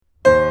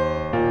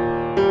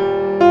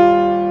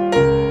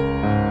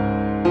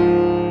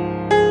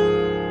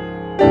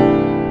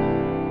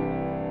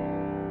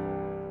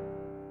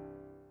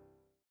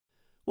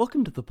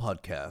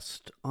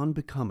podcast on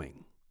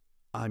Becoming.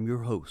 I'm your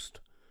host,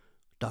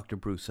 Dr.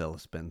 Bruce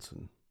Ellis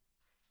Benson.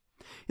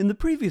 In the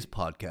previous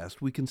podcast,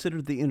 we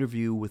considered the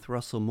interview with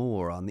Russell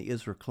Moore on the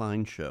Ezra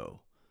Klein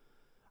Show.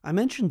 I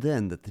mentioned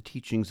then that the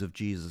teachings of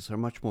Jesus are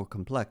much more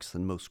complex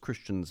than most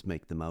Christians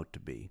make them out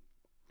to be.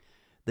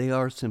 They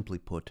are, simply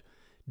put,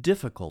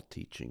 difficult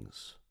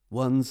teachings,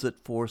 ones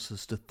that force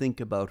us to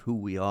think about who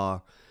we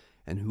are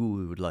and who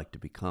we would like to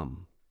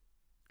become.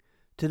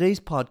 Today's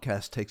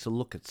podcast takes a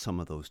look at some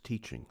of those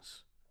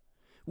teachings.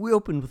 We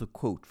open with a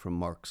quote from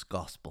Mark's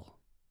Gospel.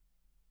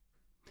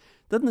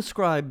 Then the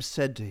scribe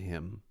said to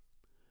him,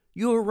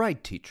 "You are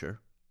right, teacher.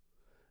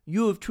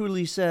 You have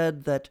truly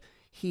said that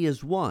he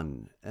is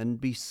one, and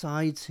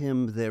besides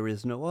him there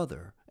is no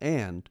other,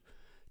 and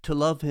to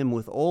love him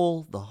with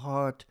all the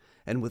heart,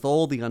 and with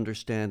all the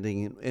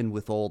understanding, and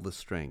with all the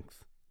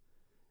strength,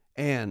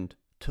 and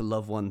to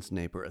love one's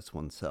neighbor as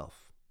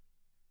oneself.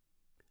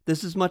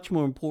 This is much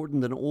more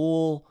important than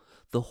all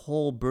the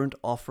whole burnt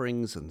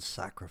offerings and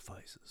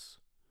sacrifices."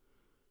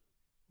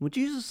 When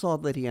Jesus saw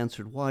that he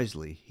answered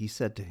wisely, he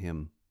said to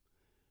him,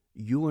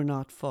 "You are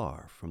not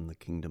far from the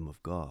kingdom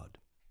of God."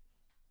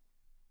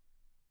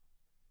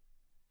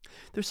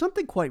 There's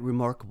something quite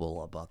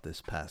remarkable about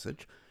this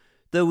passage,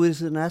 though it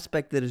is an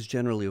aspect that is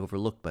generally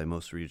overlooked by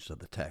most readers of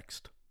the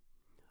text.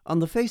 On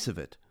the face of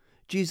it,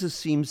 Jesus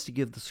seems to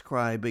give the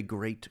scribe a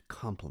great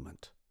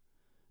compliment.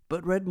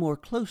 But read more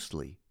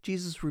closely,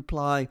 Jesus'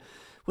 reply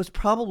was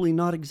probably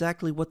not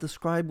exactly what the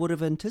scribe would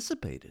have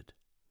anticipated.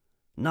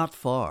 Not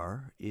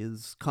far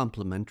is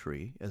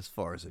complimentary as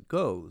far as it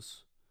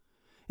goes.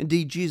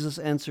 Indeed, Jesus'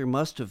 answer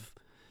must have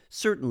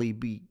certainly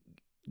be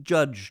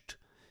judged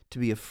to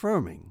be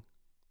affirming,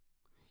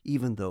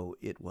 even though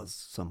it was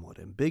somewhat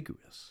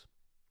ambiguous.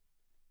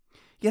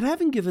 Yet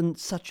having given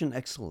such an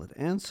excellent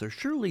answer,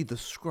 surely the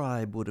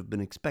scribe would have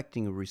been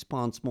expecting a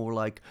response more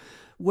like,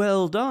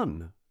 "Well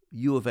done,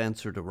 you have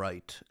answered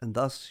aright, and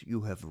thus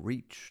you have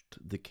reached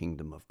the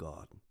kingdom of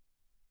God."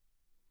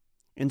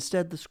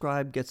 Instead, the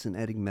scribe gets an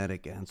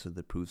enigmatic answer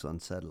that proves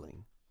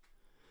unsettling.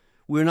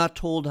 We're not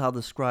told how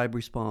the scribe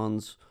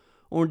responds,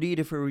 or indeed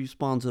if he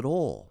responds at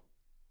all.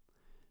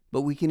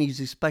 But we can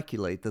easily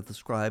speculate that the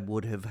scribe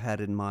would have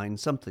had in mind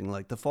something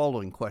like the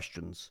following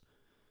questions.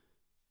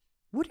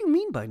 What do you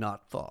mean by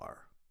not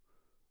far?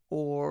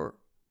 Or,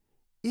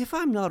 if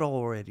I'm not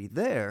already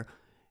there,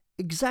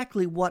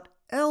 exactly what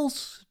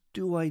else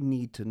do I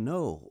need to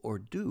know or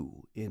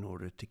do in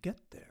order to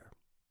get there?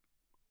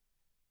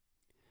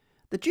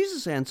 That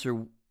Jesus'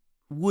 answer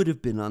would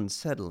have been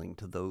unsettling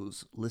to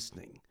those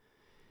listening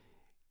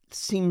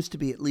seems to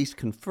be at least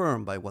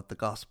confirmed by what the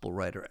gospel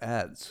writer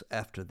adds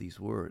after these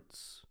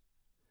words.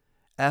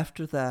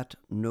 After that,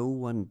 no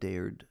one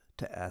dared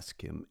to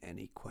ask him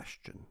any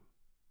question.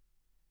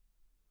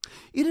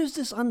 It is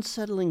this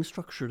unsettling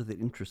structure that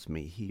interests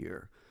me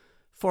here,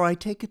 for I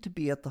take it to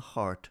be at the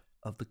heart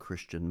of the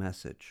Christian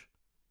message.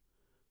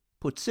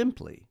 Put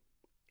simply,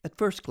 at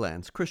first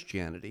glance,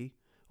 Christianity,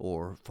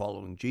 or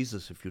following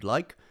Jesus if you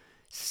like,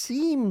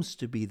 seems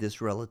to be this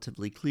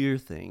relatively clear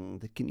thing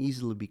that can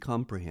easily be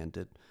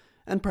comprehended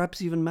and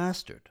perhaps even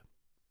mastered.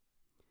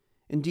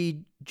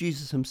 Indeed,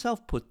 Jesus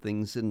himself put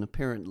things in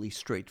apparently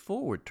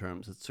straightforward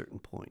terms at certain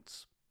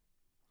points.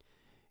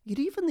 Yet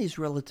even these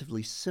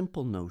relatively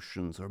simple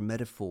notions or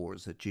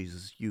metaphors that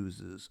Jesus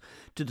uses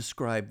to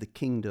describe the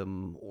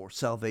kingdom or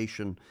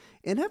salvation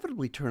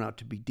inevitably turn out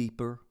to be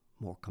deeper,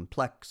 more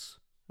complex,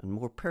 and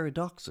more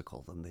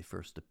paradoxical than they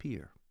first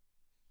appear.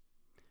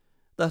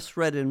 Thus,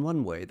 read in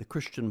one way, the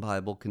Christian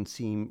Bible can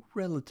seem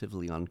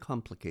relatively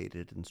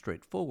uncomplicated and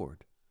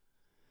straightforward.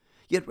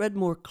 Yet read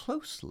more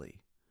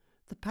closely,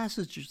 the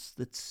passages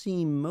that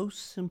seem most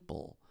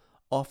simple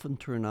often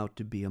turn out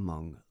to be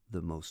among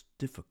the most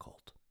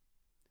difficult.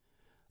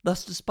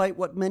 Thus, despite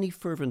what many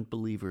fervent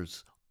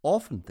believers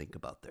often think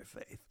about their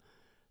faith,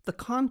 the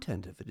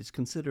content of it is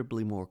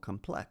considerably more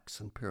complex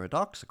and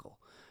paradoxical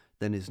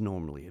than is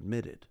normally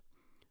admitted,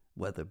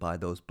 whether by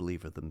those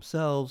believers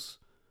themselves,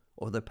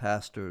 or their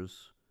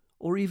pastors,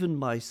 or even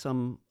by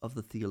some of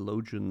the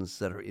theologians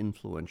that are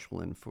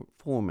influential in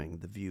forming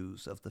the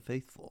views of the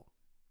faithful.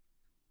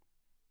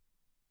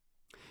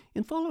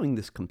 In following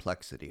this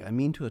complexity, I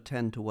mean to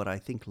attend to what I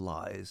think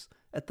lies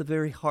at the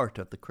very heart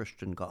of the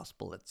Christian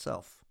gospel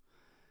itself.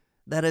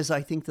 That is,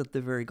 I think that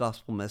the very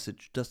gospel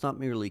message does not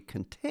merely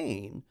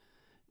contain,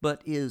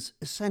 but is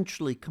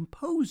essentially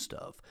composed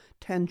of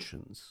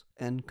tensions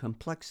and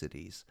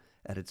complexities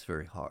at its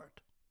very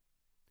heart.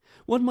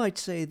 One might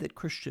say that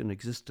Christian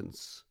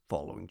existence,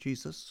 following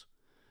Jesus,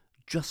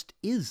 just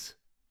is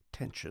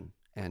tension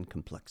and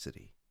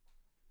complexity.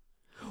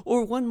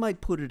 Or one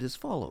might put it as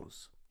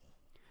follows.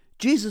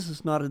 Jesus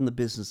is not in the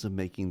business of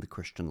making the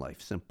Christian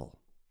life simple.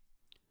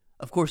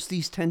 Of course,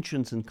 these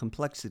tensions and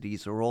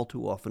complexities are all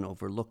too often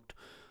overlooked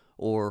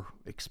or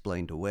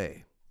explained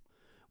away,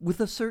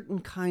 with a certain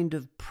kind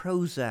of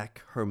Prozac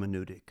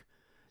hermeneutic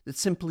that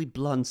simply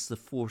blunts the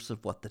force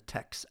of what the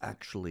texts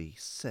actually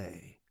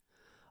say,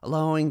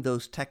 allowing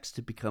those texts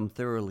to become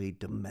thoroughly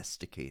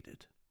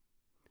domesticated.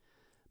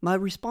 My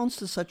response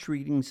to such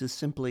readings is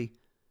simply,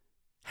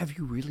 Have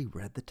you really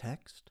read the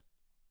text?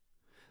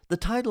 The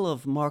title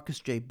of Marcus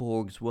J.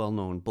 Borg's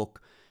well-known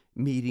book,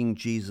 Meeting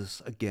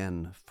Jesus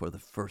Again for the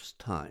First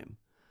Time,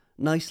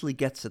 nicely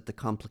gets at the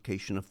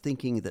complication of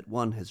thinking that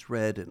one has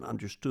read and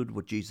understood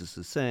what Jesus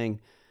is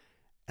saying,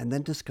 and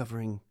then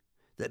discovering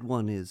that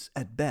one is,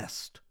 at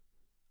best,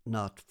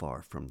 not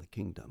far from the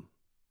kingdom.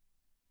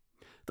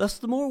 Thus,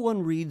 the more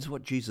one reads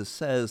what Jesus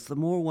says, the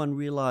more one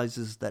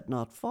realizes that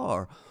not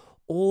far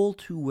all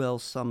too well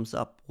sums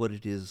up what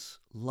it is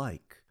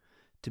like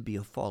to be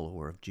a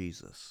follower of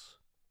Jesus.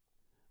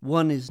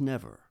 One is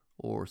never,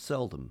 or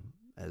seldom,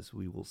 as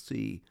we will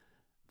see,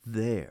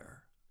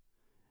 there.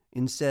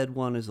 Instead,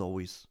 one is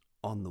always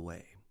on the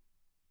way.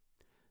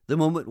 The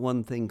moment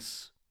one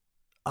thinks,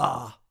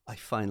 I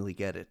finally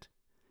get it,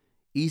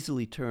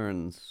 easily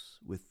turns,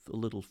 with a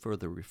little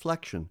further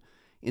reflection,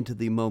 into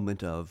the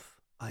moment of,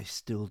 I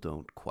still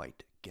don't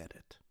quite get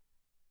it.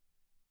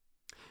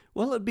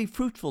 Well, it'd be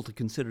fruitful to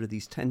consider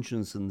these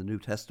tensions in the New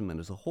Testament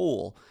as a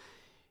whole,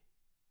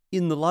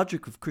 in the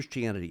logic of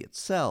Christianity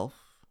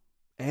itself,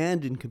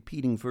 and in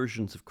competing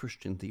versions of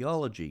Christian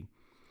theology.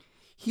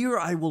 Here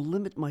I will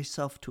limit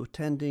myself to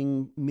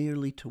attending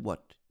merely to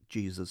what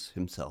Jesus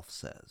himself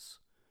says.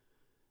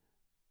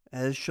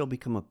 As shall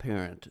become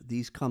apparent,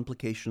 these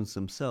complications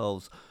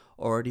themselves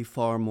are already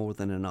far more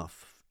than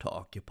enough to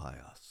occupy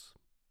us.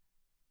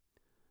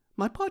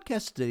 My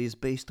podcast today is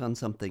based on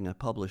something I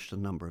published a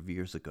number of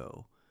years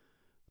ago,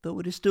 though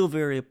it is still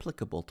very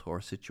applicable to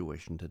our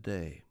situation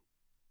today.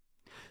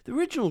 The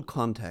original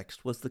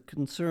context was the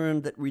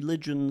concern that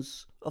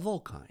religions of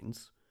all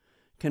kinds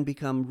can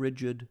become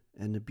rigid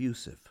and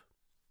abusive.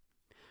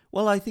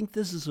 While I think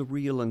this is a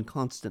real and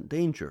constant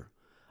danger,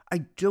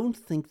 I don't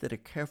think that a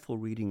careful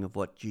reading of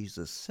what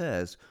Jesus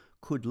says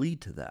could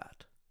lead to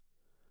that.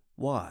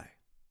 Why?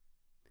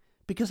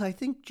 Because I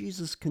think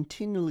Jesus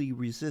continually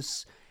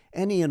resists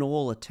any and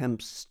all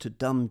attempts to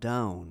dumb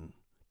down,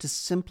 to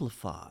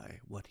simplify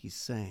what he's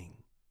saying.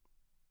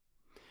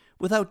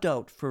 Without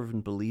doubt,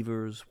 fervent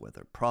believers,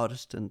 whether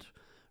Protestant,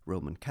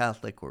 Roman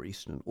Catholic, or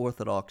Eastern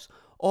Orthodox,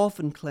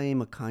 often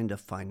claim a kind of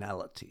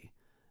finality.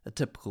 A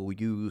typical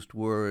used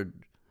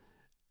word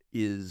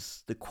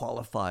is the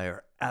qualifier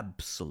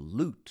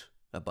absolute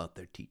about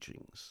their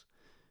teachings,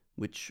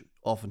 which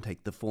often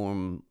take the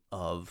form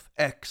of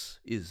X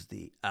is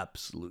the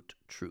absolute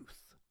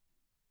truth.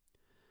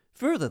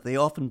 Further, they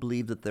often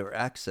believe that their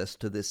access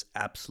to this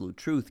absolute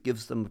truth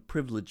gives them a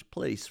privileged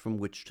place from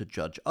which to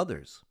judge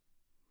others.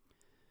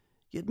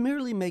 Yet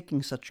merely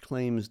making such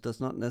claims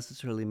does not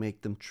necessarily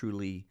make them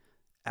truly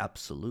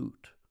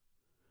absolute.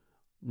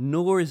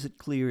 Nor is it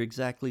clear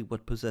exactly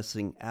what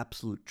possessing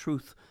absolute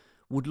truth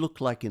would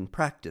look like in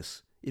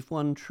practice if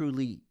one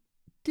truly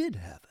did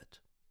have it.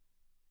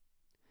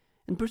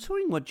 In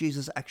pursuing what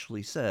Jesus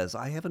actually says,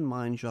 I have in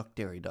mind Jacques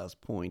Derrida's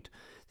point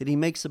that he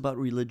makes about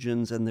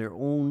religions and their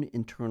own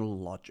internal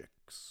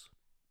logics.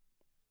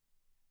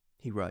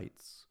 He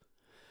writes,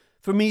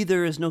 "For me,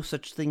 there is no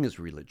such thing as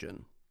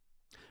religion.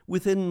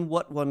 Within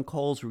what one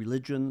calls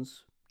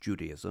religions,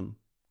 Judaism,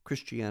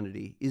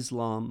 Christianity,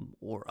 Islam,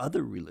 or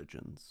other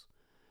religions,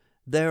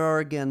 there are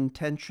again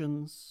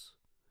tensions,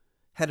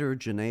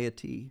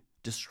 heterogeneity,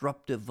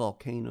 disruptive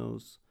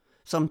volcanoes,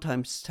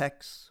 sometimes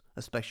texts,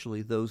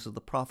 especially those of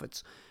the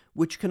prophets,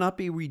 which cannot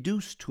be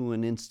reduced to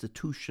an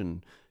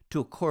institution, to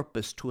a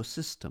corpus, to a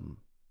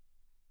system.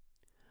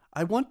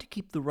 I want to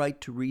keep the right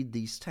to read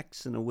these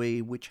texts in a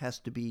way which has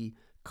to be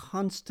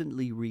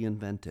constantly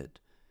reinvented.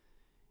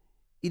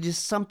 It is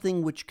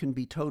something which can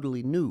be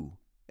totally new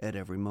at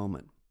every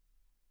moment."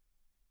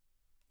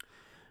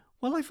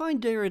 Well, I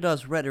find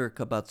Derrida's rhetoric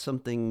about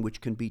something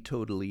which can be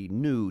totally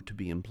new to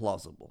be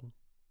implausible.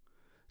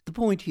 The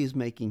point he is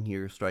making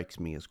here strikes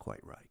me as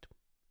quite right.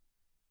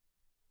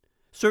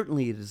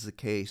 Certainly it is the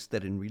case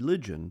that in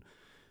religion,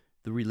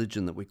 the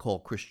religion that we call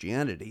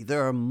Christianity,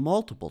 there are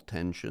multiple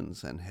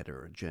tensions and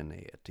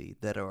heterogeneity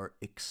that are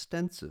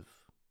extensive.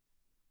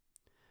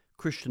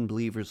 Christian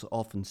believers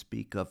often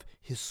speak of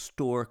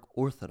historic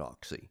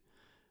orthodoxy,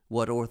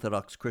 what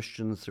Orthodox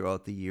Christians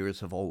throughout the years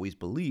have always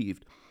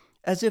believed,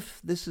 as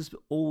if this has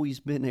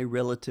always been a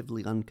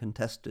relatively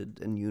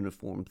uncontested and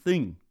uniform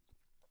thing.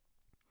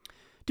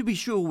 To be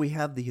sure, we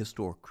have the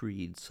historic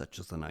creeds, such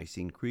as the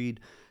Nicene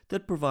Creed,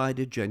 that provide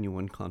a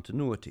genuine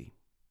continuity.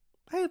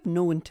 I have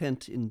no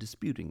intent in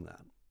disputing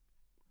that.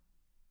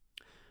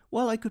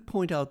 While I could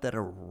point out that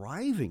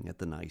arriving at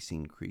the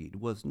Nicene Creed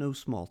was no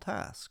small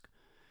task,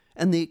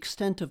 and the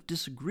extent of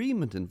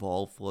disagreement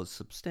involved was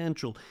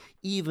substantial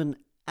even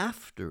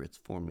after its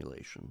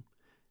formulation,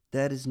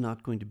 that is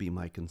not going to be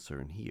my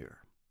concern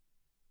here.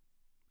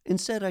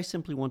 Instead, I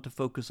simply want to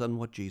focus on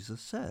what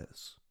Jesus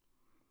says.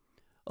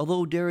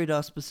 Although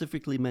Derrida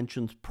specifically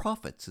mentions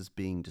prophets as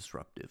being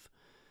disruptive,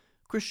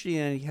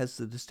 Christianity has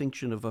the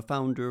distinction of a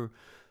founder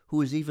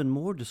who is even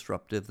more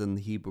disruptive than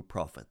the Hebrew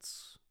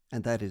prophets,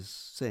 and that is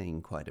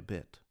saying quite a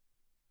bit.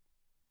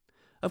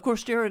 Of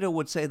course, Derrida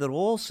would say that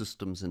all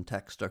systems in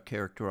text are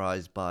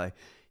characterized by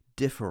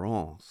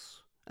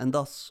différance, and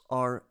thus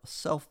are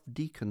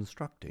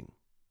self-deconstructing.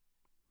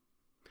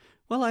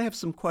 While I have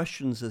some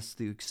questions as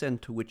to the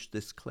extent to which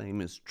this claim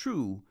is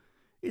true,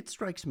 it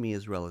strikes me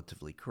as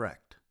relatively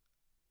correct.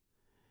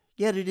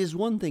 Yet it is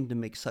one thing to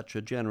make such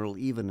a general,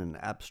 even an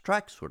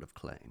abstract sort of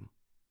claim.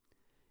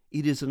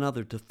 It is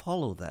another to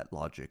follow that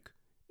logic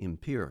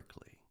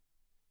empirically.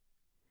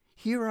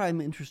 Here I am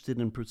interested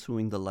in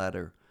pursuing the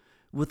latter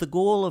with the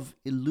goal of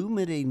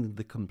illuminating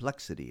the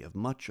complexity of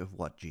much of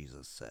what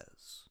Jesus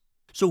says.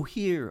 So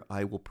here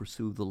I will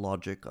pursue the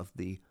logic of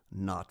the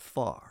not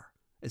far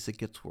as it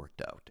gets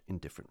worked out in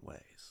different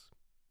ways.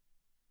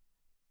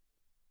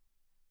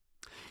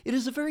 It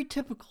is a very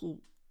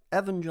typical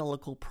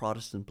evangelical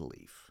Protestant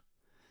belief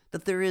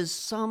that there is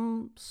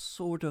some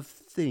sort of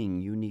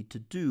thing you need to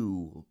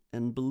do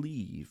and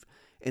believe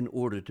in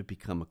order to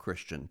become a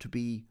Christian, to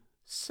be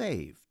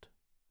saved.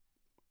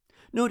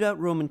 No doubt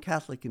Roman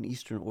Catholic and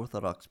Eastern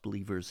Orthodox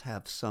believers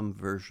have some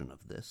version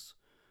of this,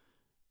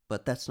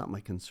 but that's not my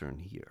concern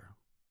here.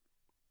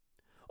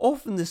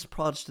 Often this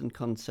Protestant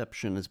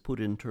conception is put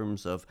in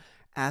terms of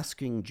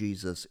asking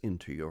Jesus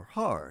into your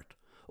heart,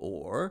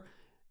 or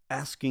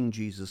asking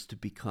Jesus to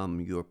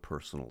become your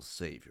personal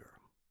Savior.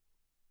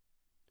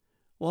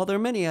 While there are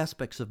many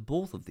aspects of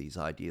both of these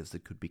ideas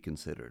that could be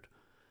considered,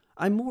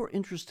 I'm more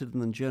interested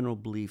in the general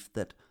belief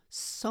that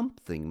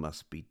something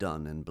must be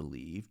done and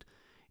believed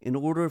in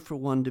order for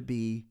one to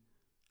be,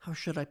 how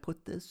should I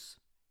put this?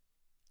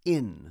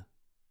 In.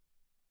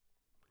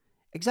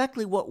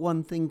 Exactly what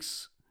one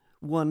thinks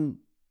one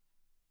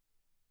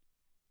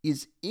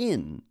is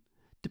in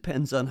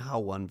depends on how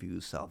one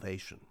views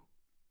salvation.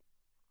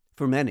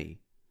 For many,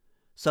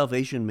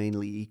 salvation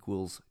mainly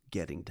equals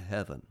getting to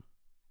heaven.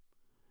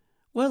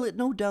 Well, it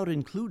no doubt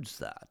includes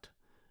that.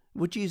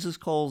 What Jesus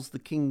calls the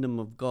kingdom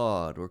of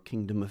God or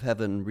kingdom of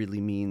heaven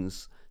really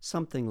means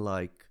something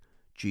like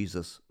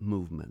Jesus'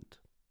 movement.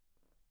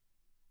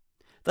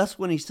 Thus,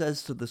 when he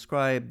says to the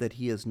scribe that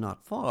he is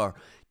not far,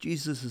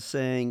 Jesus is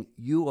saying,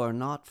 you are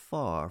not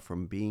far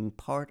from being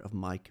part of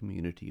my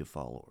community of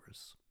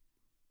followers.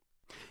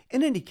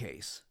 In any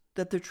case,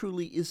 that there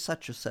truly is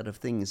such a set of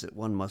things that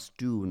one must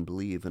do and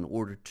believe in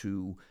order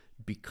to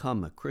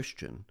become a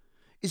Christian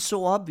is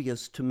so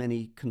obvious to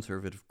many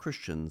conservative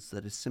Christians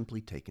that is simply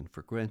taken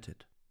for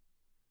granted.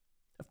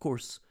 Of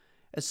course,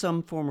 as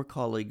some former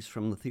colleagues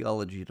from the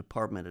theology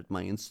department at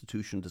my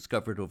institution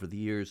discovered over the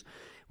years,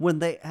 when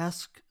they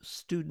asked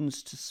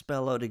students to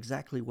spell out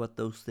exactly what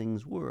those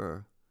things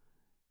were,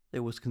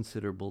 there was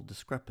considerable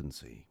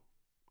discrepancy.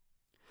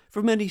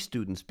 For many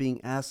students,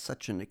 being asked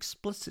such an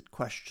explicit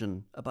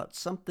question about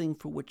something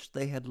for which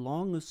they had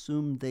long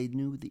assumed they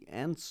knew the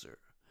answer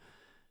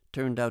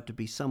turned out to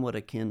be somewhat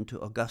akin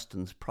to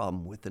Augustine's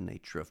problem with the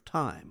nature of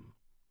time.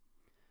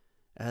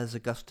 As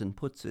Augustine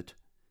puts it,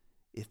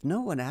 if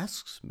no one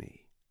asks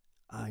me,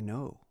 I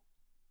know.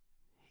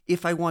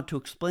 If I want to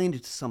explain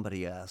it to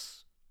somebody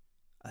else,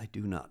 I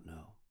do not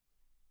know.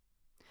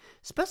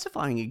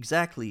 Specifying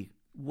exactly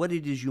what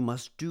it is you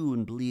must do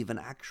and believe in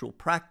actual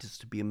practice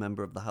to be a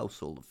member of the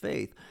household of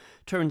faith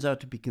turns out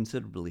to be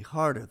considerably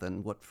harder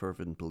than what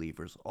fervent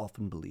believers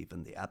often believe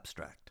in the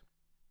abstract.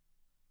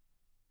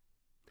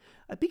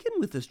 I begin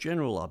with this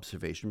general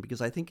observation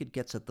because I think it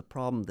gets at the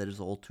problem that is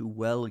all too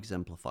well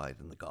exemplified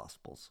in the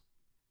Gospels.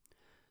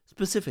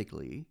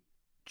 Specifically,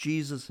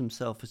 Jesus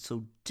himself is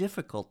so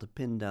difficult to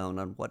pin down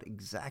on what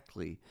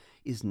exactly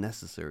is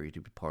necessary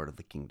to be part of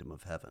the kingdom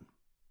of heaven.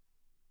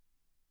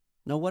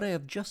 Now, what I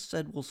have just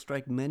said will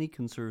strike many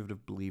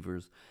conservative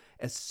believers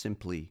as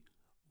simply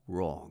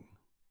wrong.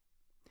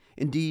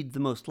 Indeed, the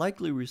most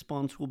likely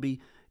response will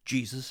be,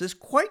 Jesus is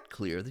quite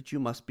clear that you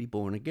must be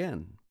born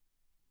again.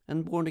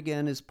 And born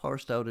again is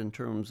parsed out in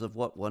terms of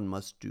what one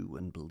must do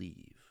and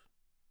believe.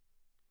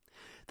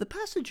 The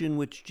passage in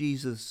which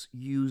Jesus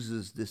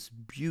uses this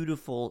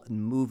beautiful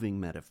and moving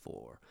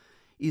metaphor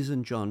is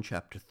in John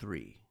chapter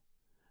 3,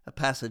 a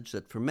passage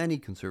that for many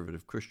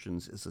conservative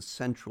Christians is a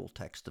central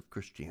text of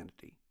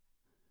Christianity.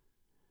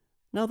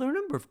 Now, there are a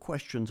number of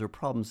questions or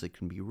problems that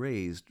can be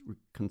raised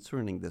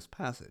concerning this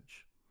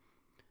passage.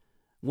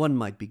 One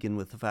might begin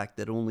with the fact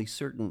that only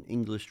certain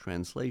English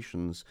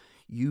translations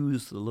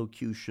use the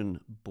locution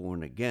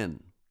born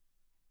again.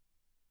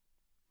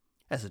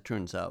 As it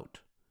turns out,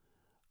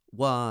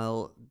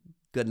 while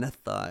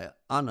genethai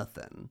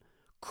anathen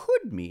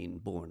could mean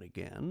born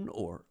again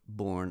or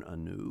born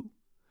anew,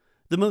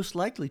 the most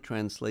likely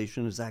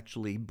translation is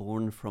actually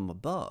born from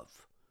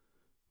above,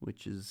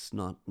 which is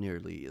not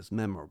nearly as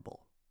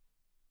memorable.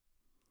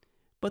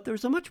 But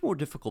there's a much more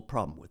difficult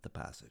problem with the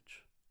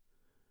passage.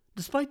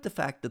 Despite the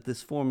fact that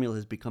this formula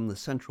has become the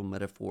central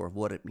metaphor of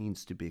what it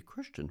means to be a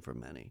Christian for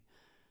many,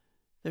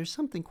 there's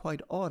something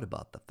quite odd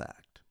about the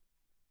fact.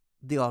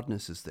 The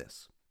oddness is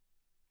this.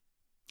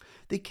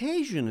 The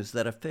occasion is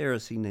that a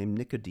Pharisee named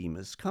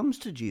Nicodemus comes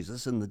to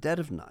Jesus in the dead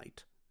of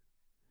night,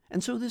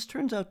 and so this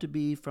turns out to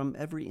be, from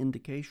every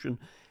indication,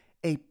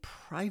 a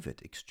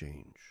private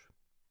exchange.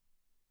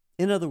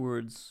 In other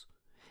words,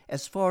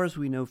 as far as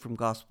we know from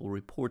gospel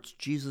reports,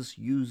 Jesus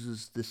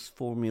uses this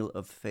formula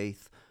of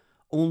faith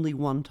only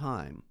one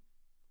time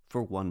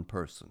for one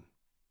person.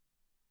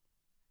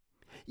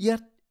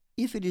 Yet,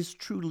 If it is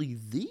truly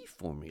the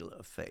formula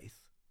of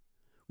faith,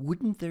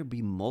 wouldn't there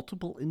be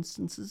multiple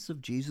instances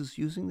of Jesus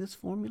using this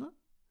formula?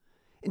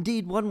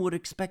 Indeed, one would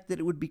expect that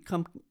it would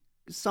become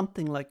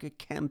something like a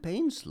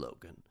campaign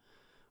slogan,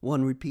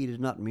 one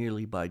repeated not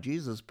merely by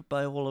Jesus, but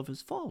by all of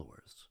his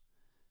followers.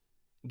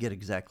 Yet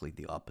exactly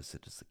the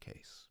opposite is the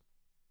case.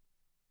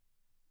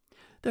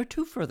 There are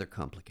two further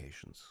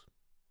complications.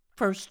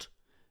 First,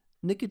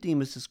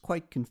 Nicodemus is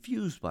quite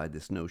confused by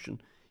this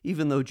notion,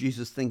 even though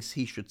Jesus thinks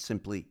he should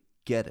simply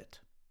get it.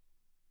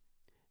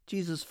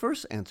 Jesus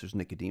first answers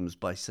Nicodemus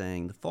by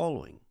saying the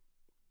following: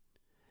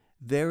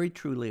 "Very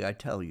truly I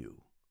tell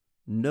you,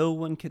 no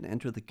one can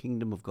enter the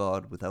kingdom of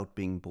God without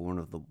being born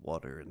of the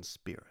water and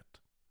Spirit.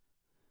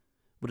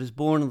 What is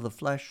born of the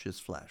flesh is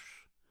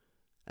flesh,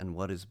 and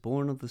what is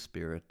born of the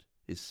Spirit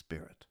is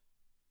spirit."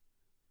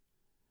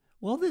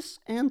 While this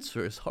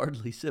answer is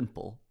hardly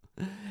simple,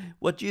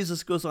 what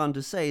Jesus goes on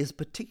to say is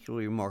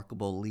particularly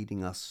remarkable,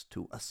 leading us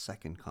to a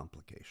second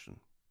complication.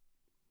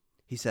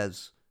 He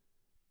says,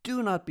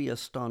 "Do not be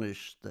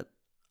astonished that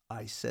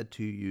I said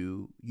to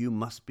you, you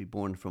must be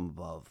born from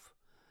above.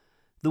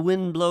 The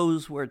wind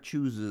blows where it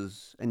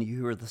chooses, and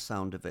you hear the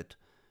sound of it,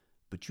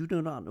 but you do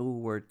not know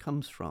where it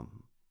comes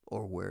from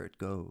or where it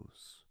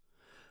goes.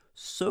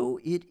 So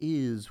it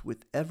is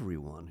with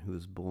everyone who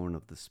is born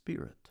of the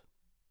Spirit."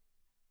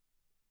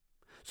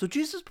 So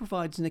Jesus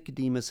provides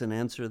Nicodemus an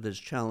answer that is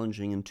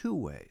challenging in two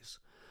ways.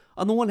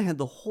 On the one hand,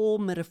 the whole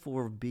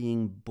metaphor of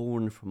being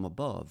born from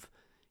above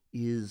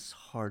is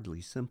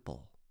hardly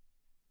simple.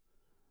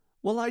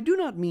 While I do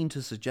not mean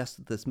to suggest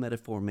that this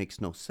metaphor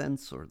makes no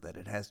sense or that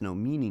it has no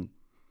meaning,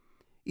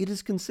 it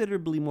is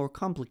considerably more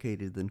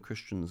complicated than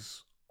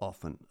Christians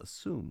often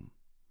assume.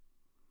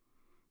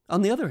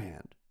 On the other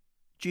hand,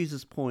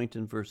 Jesus' point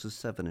in verses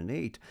 7 and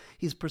 8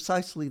 is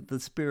precisely that the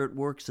Spirit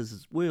works as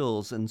it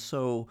wills, and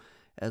so,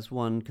 as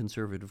one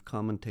conservative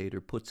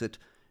commentator puts it,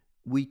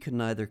 we can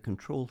neither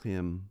control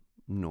him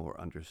nor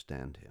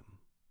understand him.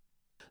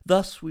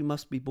 Thus, we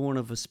must be born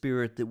of a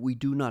spirit that we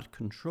do not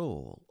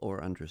control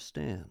or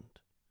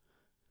understand.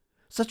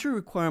 Such a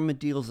requirement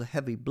deals a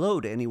heavy blow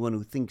to anyone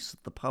who thinks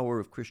that the power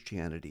of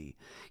Christianity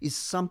is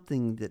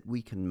something that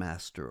we can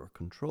master or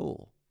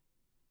control.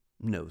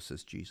 No,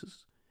 says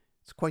Jesus,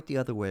 it's quite the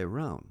other way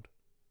around.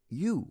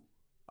 You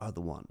are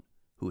the one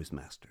who is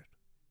mastered.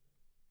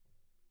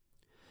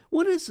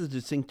 One has a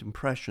distinct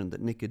impression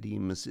that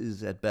Nicodemus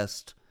is, at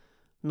best,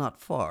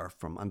 not far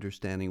from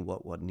understanding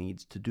what one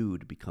needs to do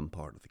to become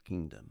part of the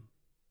kingdom.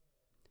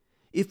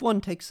 If one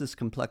takes this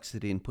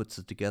complexity and puts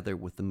it together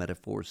with the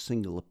metaphor's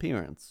single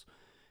appearance,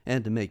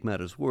 and to make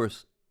matters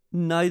worse,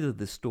 neither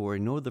the story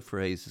nor the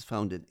phrase is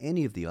found in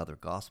any of the other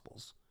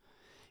Gospels,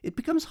 it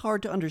becomes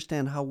hard to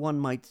understand how one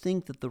might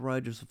think that the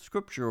writers of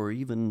Scripture, or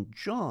even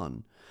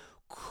John,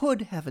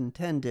 could have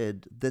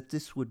intended that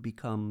this would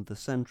become the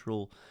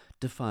central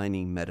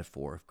defining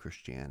metaphor of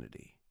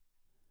Christianity.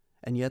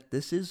 And yet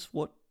this is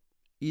what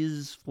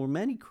is, for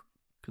many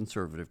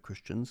conservative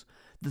Christians,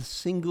 the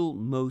single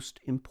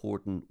most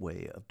important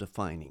way of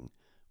defining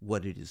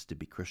what it is to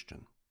be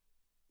Christian.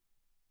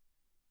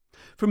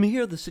 From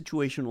here, the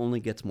situation only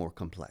gets more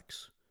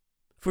complex.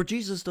 For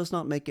Jesus does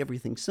not make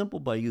everything simple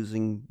by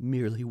using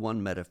merely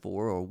one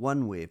metaphor or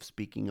one way of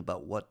speaking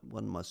about what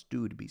one must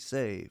do to be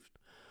saved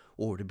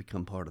or to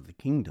become part of the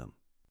kingdom.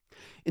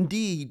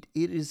 Indeed,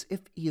 it is as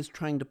if he is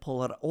trying to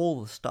pull out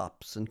all the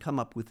stops and come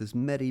up with as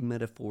many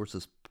metaphors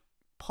as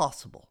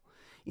possible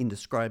in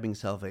describing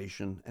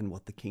salvation and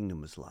what the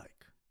kingdom is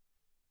like.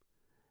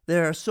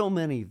 There are so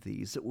many of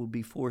these that we'll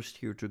be forced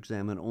here to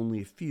examine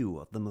only a few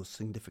of the most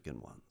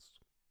significant ones.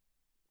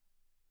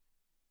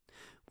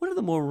 One of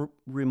the more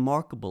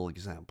remarkable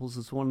examples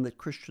is one that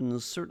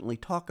Christians certainly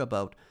talk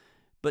about,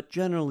 but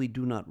generally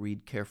do not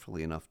read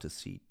carefully enough to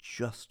see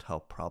just how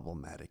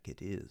problematic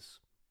it is.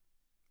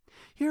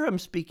 Here I'm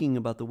speaking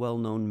about the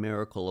well-known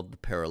miracle of the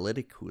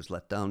paralytic who is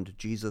let down to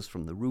Jesus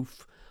from the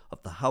roof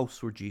of the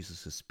house where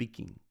Jesus is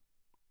speaking.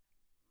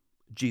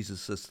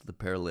 Jesus says to the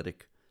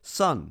paralytic,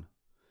 "Son,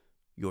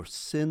 your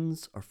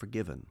sins are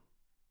forgiven."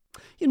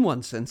 In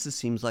one sense, this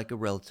seems like a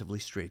relatively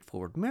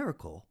straightforward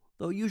miracle,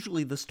 though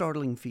usually the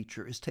startling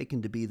feature is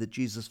taken to be that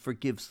Jesus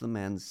forgives the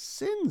man's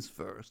sins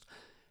first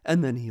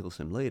and then heals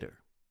him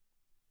later.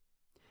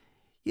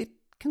 Yet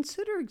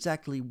consider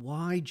exactly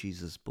why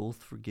Jesus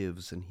both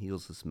forgives and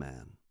heals this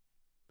man.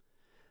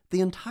 The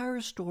entire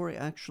story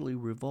actually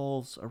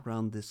revolves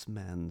around this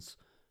man's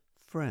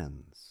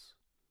friends.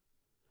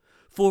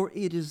 For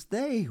it is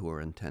they who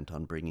are intent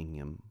on bringing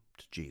him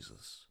to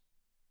Jesus.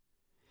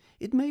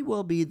 It may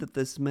well be that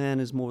this man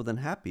is more than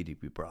happy to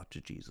be brought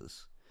to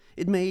Jesus.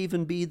 It may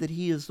even be that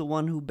he is the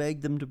one who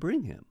begged them to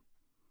bring him.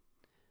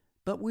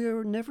 But we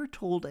are never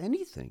told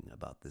anything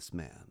about this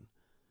man,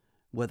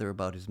 whether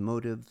about his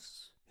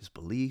motives, his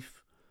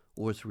belief,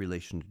 or his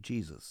relation to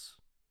Jesus.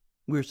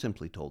 We are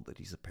simply told that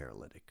he's a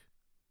paralytic.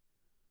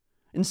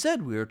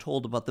 Instead, we are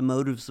told about the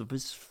motives of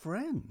his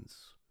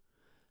friends.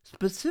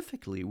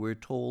 Specifically, we're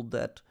told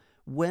that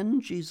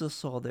when Jesus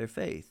saw their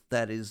faith,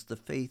 that is, the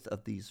faith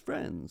of these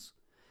friends,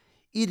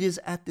 It is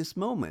at this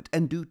moment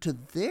and due to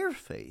their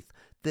faith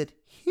that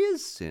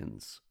his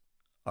sins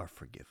are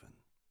forgiven.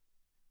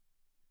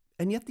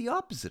 And yet the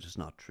opposite is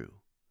not true.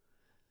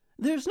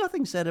 There's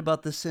nothing said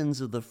about the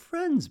sins of the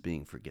friends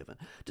being forgiven,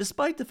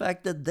 despite the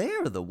fact that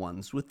they're the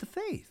ones with the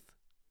faith.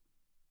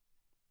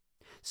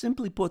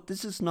 Simply put,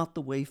 this is not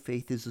the way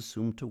faith is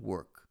assumed to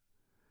work.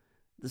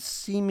 The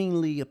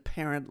seemingly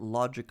apparent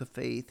logic of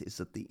faith is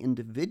that the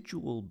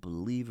individual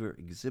believer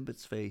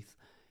exhibits faith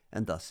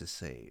and thus is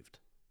saved.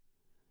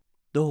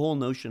 The whole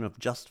notion of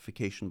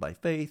justification by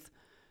faith,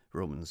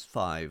 Romans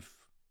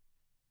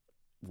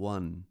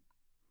 5:1,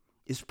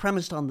 is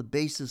premised on the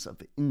basis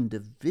of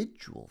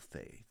individual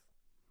faith.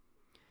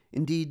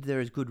 Indeed, there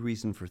is good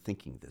reason for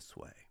thinking this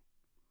way.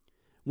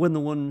 When the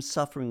one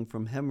suffering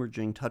from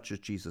hemorrhaging touches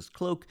Jesus'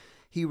 cloak,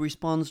 he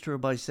responds to her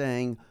by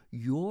saying,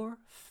 "Your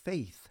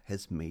faith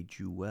has made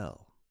you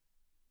well."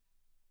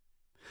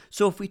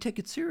 So if we take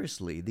it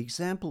seriously, the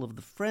example of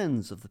the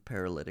friends of the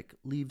paralytic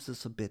leaves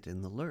us a bit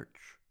in the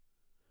lurch.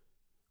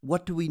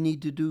 What do we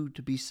need to do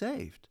to be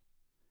saved?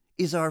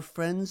 Is our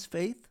friend's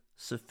faith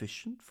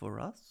sufficient for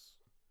us?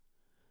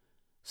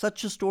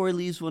 Such a story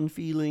leaves one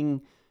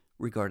feeling,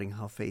 regarding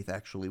how faith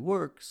actually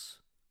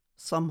works,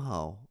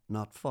 somehow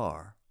not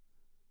far,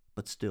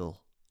 but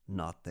still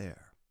not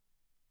there.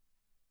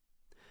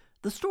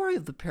 The story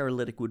of the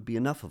paralytic would be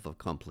enough of a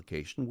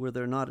complication were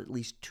there not at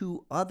least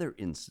two other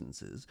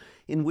instances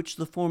in which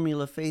the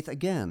formula faith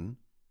again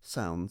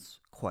sounds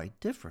quite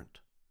different.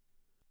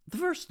 The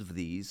first of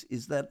these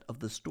is that of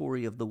the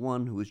story of the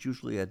one who is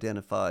usually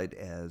identified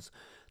as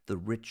the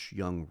rich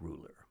young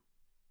ruler.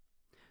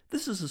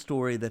 This is a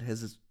story that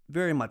has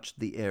very much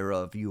the air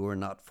of "you are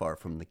not far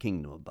from the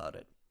kingdom" about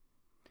it.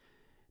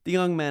 The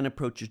young man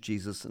approaches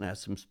Jesus and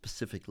asks him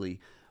specifically,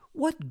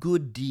 "What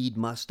good deed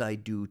must I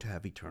do to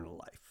have eternal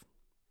life?"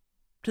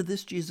 To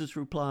this Jesus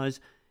replies,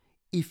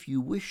 "If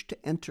you wish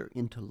to enter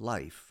into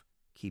life,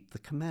 keep the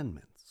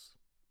commandments."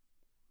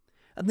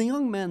 And the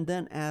young man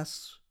then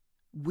asks,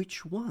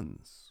 "Which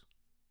ones?"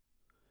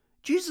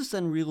 Jesus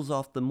then reels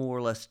off the more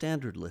or less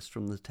standard list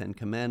from the 10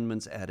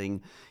 Commandments,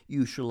 adding,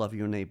 "You shall love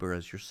your neighbor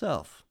as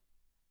yourself."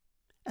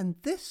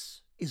 And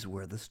this is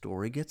where the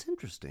story gets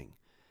interesting,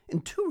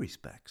 in two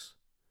respects.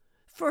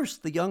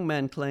 First, the young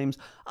man claims,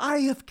 "I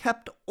have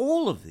kept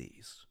all of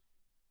these."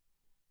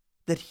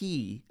 That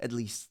he at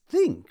least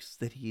thinks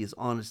that he is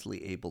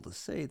honestly able to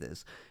say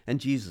this,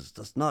 and Jesus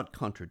does not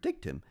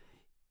contradict him,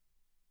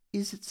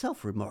 is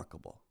itself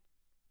remarkable.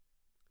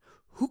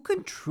 Who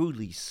can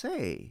truly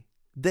say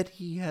that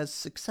he has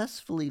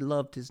successfully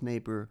loved his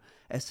neighbor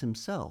as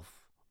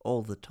himself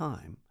all the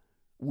time,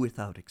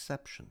 without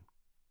exception?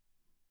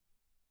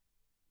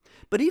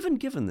 But even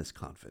given this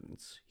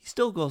confidence, he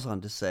still goes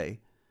on to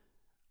say,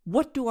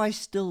 "What do I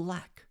still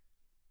lack?"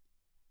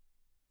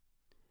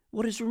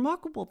 What is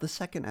remarkable, the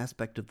second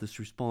aspect of this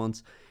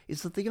response,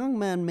 is that the young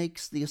man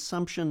makes the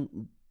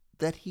assumption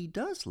that he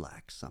does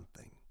lack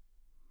something.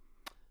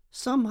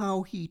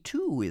 Somehow he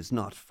too is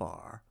not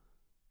far,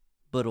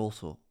 but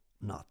also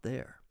not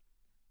there.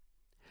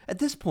 At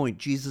this point,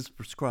 Jesus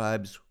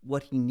prescribes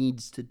what he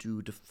needs to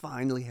do to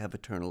finally have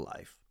eternal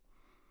life.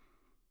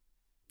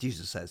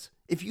 Jesus says,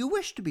 "If you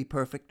wish to be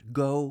perfect,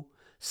 go,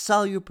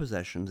 sell your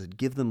possessions and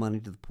give the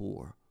money to the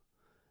poor,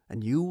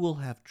 and you will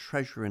have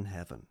treasure in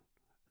heaven.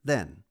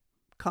 Then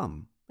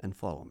come and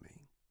follow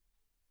me."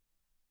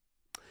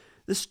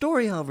 The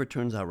story, however,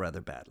 turns out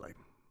rather badly.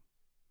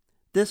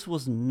 This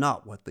was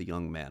not what the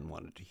young man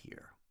wanted to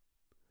hear.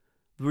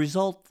 The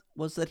result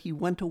was that he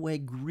went away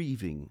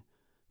grieving,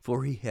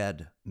 for he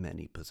had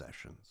many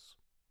possessions.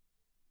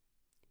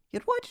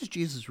 Yet why does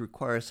Jesus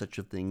require such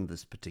a thing of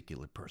this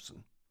particular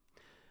person?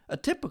 A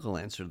typical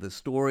answer to this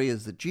story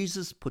is that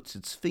Jesus puts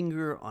its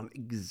finger on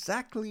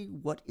exactly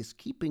what is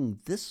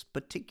keeping this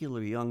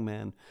particular young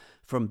man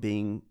from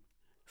being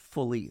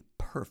fully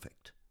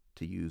perfect,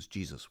 to use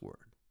Jesus'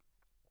 word.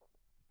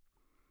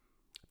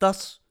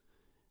 Thus,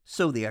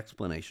 so the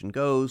explanation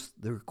goes,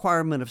 the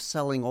requirement of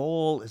selling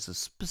all is a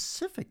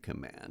specific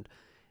command,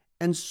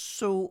 and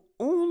so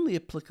only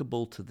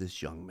applicable to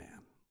this young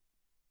man.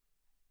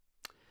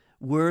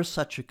 Were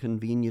such a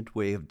convenient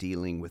way of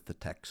dealing with the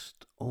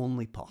text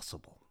only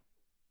possible?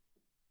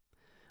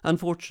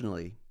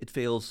 Unfortunately, it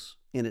fails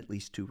in at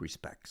least two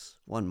respects,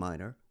 one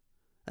minor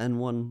and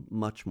one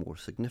much more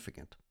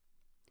significant.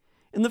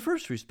 In the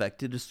first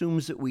respect, it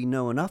assumes that we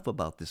know enough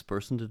about this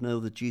person to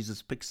know that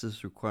Jesus picks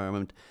this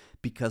requirement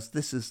because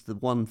this is the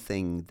one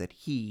thing that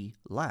he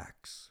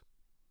lacks.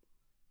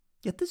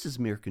 Yet this is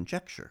mere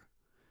conjecture,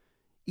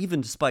 even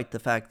despite the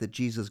fact that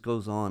Jesus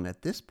goes on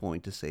at this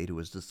point to say to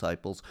his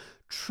disciples,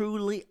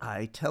 "Truly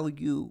I tell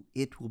you,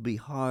 it will be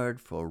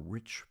hard for a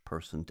rich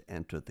person to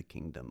enter the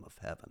kingdom of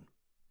heaven."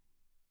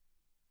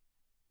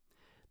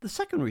 The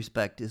second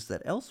respect is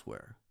that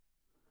elsewhere,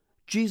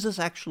 Jesus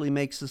actually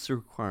makes this a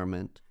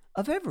requirement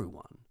of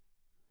everyone,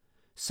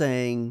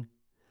 saying,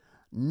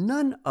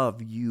 "None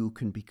of you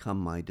can become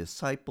my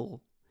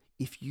disciple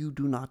if you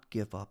do not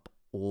give up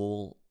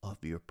all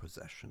of your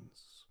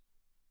possessions."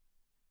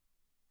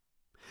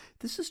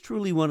 This is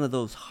truly one of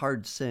those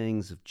hard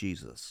sayings of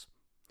Jesus.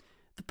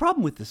 The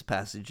problem with this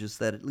passage is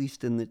that, at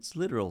least in its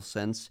literal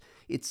sense,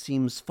 it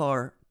seems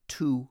far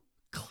too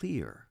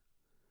clear,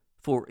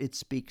 for it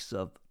speaks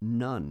of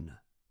none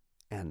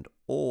and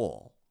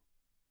all.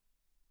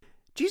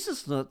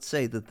 Jesus does not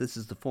say that this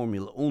is the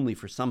formula only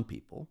for some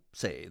people,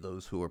 say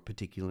those who are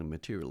particularly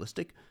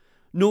materialistic,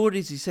 nor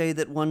does he say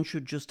that one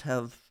should just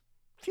have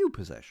few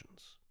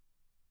possessions.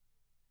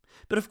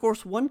 But of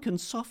course, one can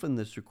soften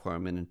this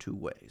requirement in two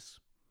ways.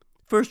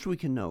 First, we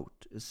can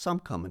note, as some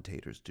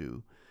commentators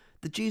do,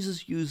 that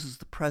Jesus uses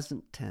the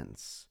present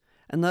tense,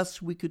 and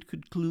thus we could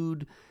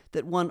conclude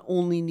that one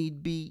only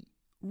need be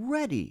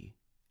ready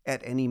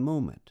at any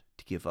moment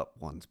to give up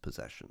one's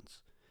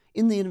possessions,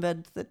 in the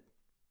event that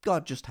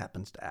God just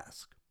happens to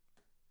ask.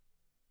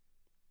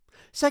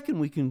 Second,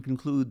 we can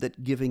conclude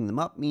that giving them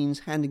up means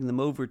handing them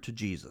over to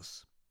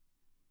Jesus.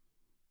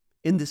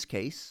 In this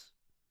case,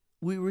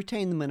 we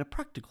retain them in a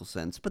practical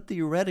sense, but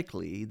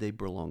theoretically they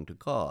belong to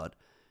God,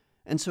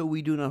 and so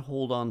we do not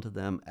hold on to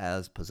them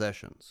as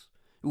possessions.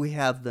 We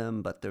have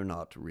them, but they're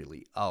not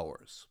really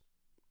ours.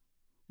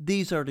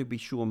 These are, to be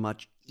sure,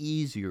 much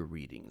easier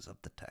readings of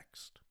the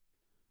text.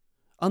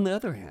 On the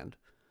other hand,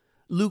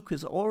 Luke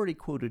has already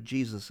quoted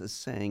Jesus as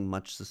saying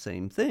much the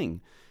same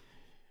thing.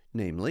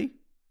 Namely,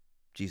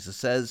 Jesus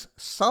says,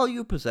 "Sell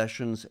your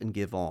possessions and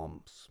give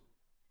alms."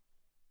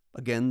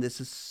 Again, this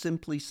is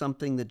simply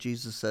something that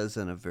Jesus says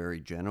in a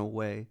very general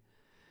way,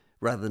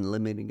 rather than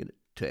limiting it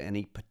to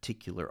any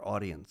particular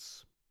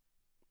audience.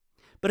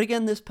 But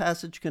again, this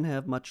passage can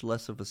have much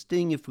less of a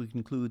sting if we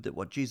conclude that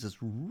what Jesus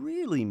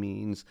really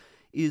means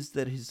is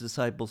that his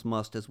disciples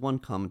must, as one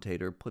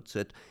commentator puts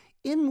it,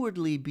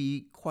 inwardly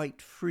be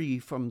quite free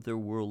from their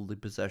worldly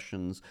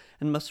possessions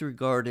and must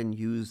regard and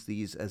use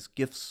these as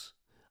gifts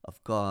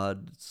of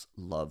God's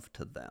love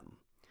to them,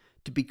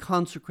 to be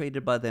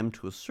consecrated by them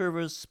to a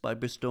service by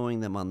bestowing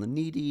them on the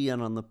needy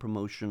and on the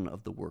promotion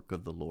of the work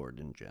of the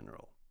Lord in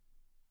general.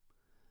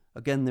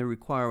 Again, their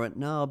requirement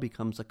now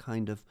becomes a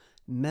kind of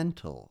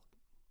mental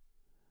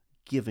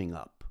giving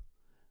up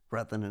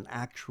rather than an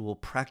actual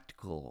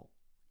practical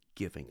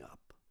giving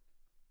up.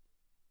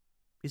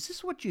 Is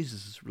this what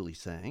Jesus is really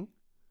saying?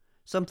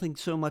 Something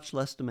so much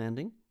less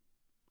demanding?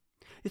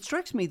 It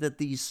strikes me that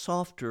these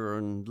softer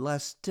and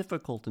less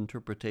difficult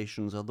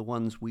interpretations are the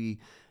ones we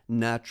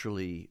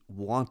naturally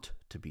want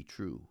to be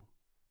true.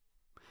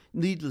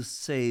 Needless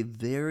to say,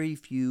 very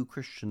few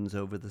Christians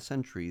over the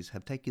centuries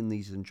have taken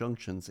these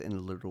injunctions in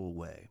a literal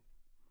way.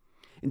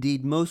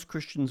 Indeed, most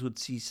Christians would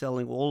see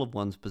selling all of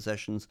one's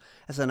possessions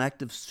as an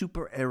act of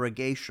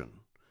supererogation,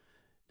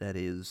 that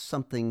is,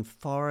 something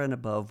far and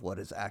above what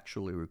is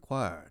actually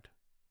required.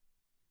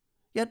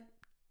 Yet,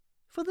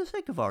 for the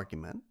sake of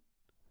argument,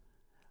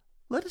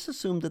 let us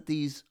assume that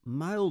these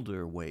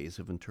milder ways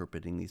of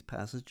interpreting these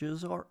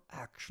passages are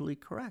actually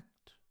correct.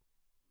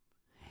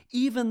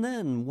 Even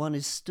then, one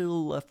is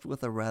still left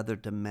with a rather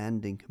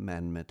demanding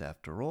commandment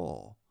after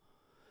all.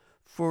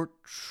 For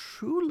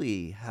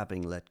truly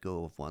having let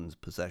go of one's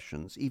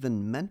possessions,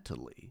 even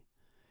mentally,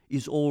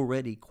 is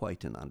already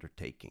quite an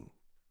undertaking.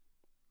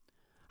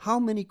 How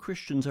many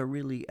Christians are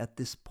really at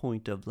this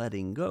point of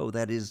letting go,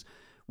 that is,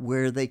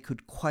 where they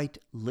could quite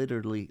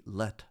literally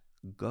let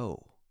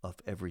go of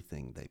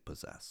everything they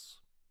possess?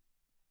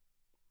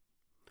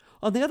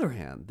 On the other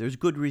hand, there's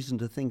good reason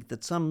to think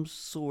that some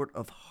sort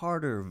of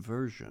harder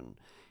version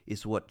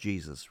is what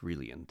Jesus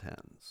really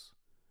intends.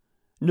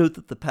 Note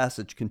that the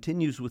passage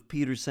continues with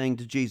Peter saying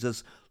to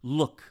Jesus,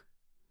 "Look,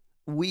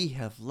 we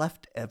have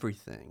left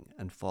everything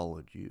and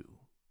followed you."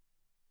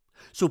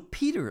 So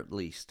Peter, at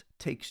least,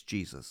 takes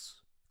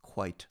Jesus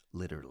quite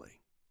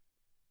literally.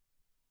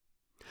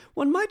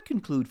 One might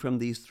conclude from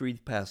these three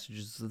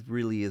passages that there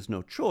really is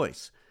no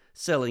choice.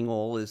 Selling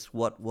all is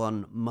what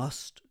one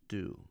must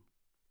do.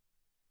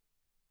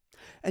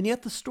 And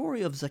yet the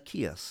story of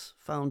Zacchaeus,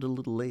 found a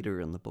little later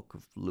in the book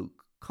of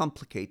Luke,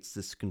 complicates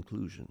this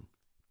conclusion.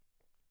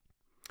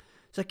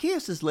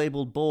 Zacchaeus is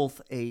labeled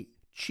both a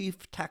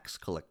chief tax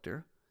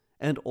collector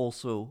and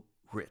also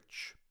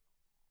rich.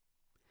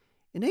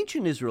 In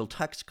ancient Israel,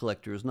 tax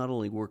collectors not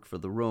only worked for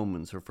the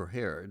Romans or for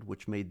Herod,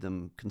 which made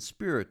them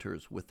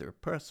conspirators with their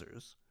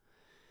oppressors,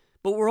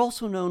 but were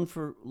also known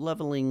for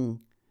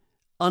leveling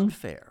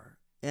unfair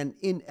and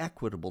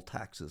inequitable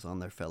taxes on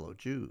their fellow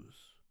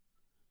Jews.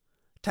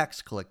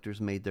 Tax collectors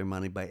made their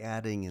money by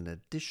adding an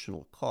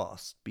additional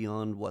cost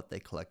beyond what they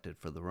collected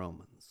for the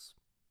Romans.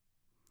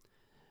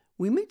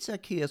 We meet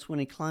Zacchaeus when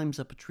he climbs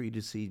up a tree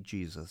to see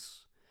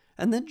Jesus,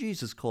 and then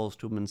Jesus calls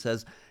to him and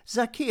says,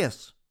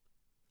 "Zacchaeus,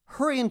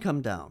 hurry and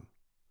come down,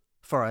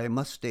 for I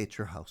must stay at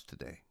your house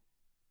today."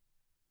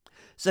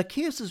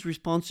 Zacchaeus'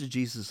 response to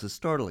Jesus is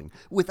startling.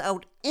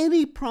 Without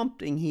any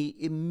prompting, he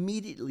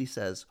immediately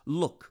says,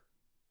 "Look,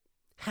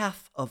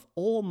 half of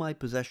all my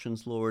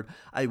possessions, Lord,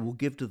 I will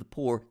give to the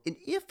poor, and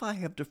if I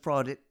have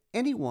defrauded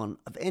anyone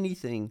of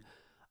anything,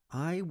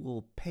 I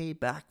will pay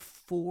back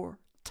 4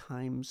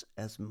 times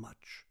as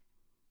much."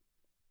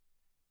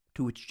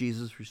 To which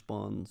Jesus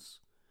responds,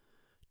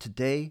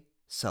 "Today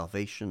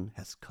salvation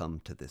has come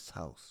to this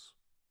house,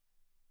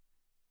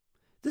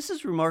 This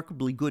is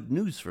remarkably good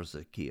news for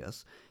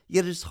Zacchaeus,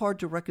 yet it is hard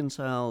to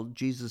reconcile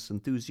Jesus'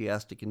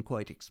 enthusiastic and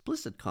quite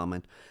explicit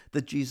comment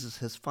that Jesus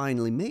has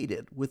finally made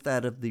it with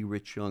that of the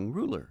rich young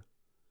ruler.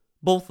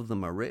 Both of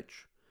them are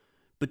rich,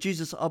 but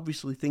Jesus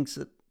obviously thinks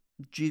that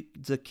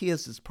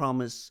Zacchaeus'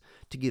 promise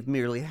to give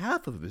merely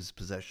half of his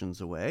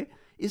possessions away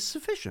is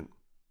sufficient,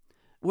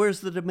 whereas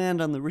the demand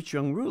on the rich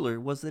young ruler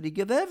was that he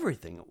give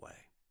everything away.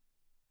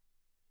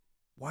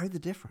 Why the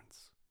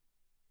difference?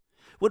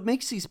 What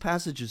makes these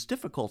passages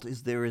difficult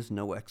is there is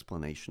no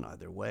explanation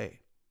either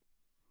way.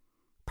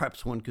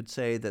 Perhaps one could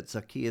say that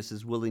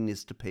Zacchaeus'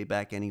 willingness to pay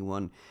back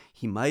anyone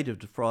he might have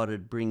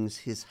defrauded brings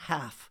his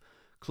half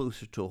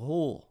closer to a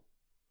whole.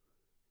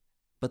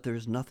 But there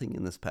is nothing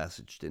in this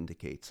passage to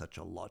indicate such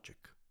a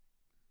logic.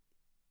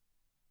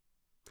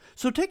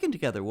 So taken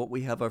together, what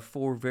we have are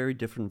four very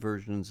different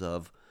versions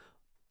of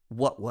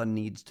what one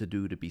needs to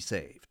do to be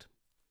saved.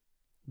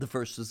 The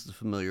first is the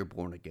familiar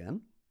born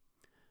again.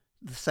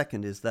 The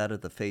second is that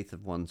of the faith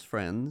of one's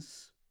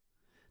friends.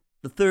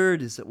 The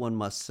third is that one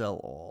must sell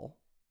all.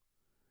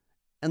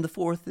 And the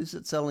fourth is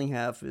that selling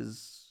half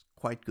is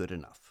quite good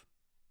enough.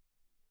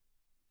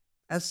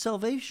 As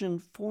salvation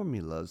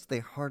formulas, they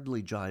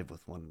hardly jive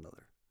with one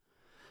another.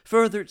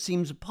 Further, it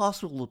seems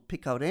impossible to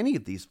pick out any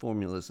of these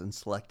formulas and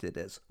select it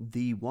as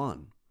the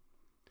one.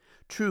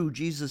 True,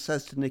 Jesus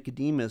says to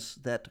Nicodemus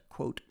that,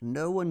 quote,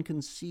 no one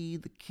can see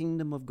the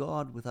kingdom of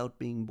God without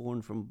being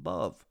born from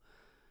above.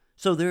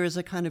 So there is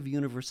a kind of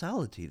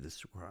universality to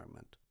this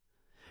requirement.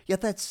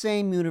 Yet that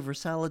same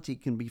universality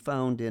can be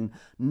found in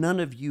none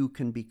of you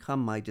can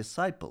become my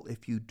disciple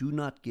if you do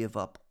not give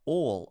up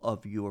all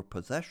of your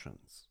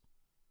possessions.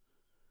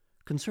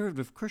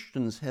 Conservative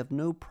Christians have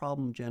no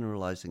problem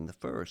generalizing the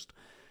first,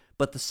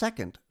 but the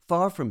second,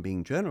 far from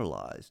being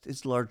generalized,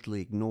 is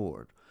largely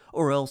ignored,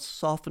 or else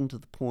softened to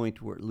the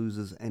point where it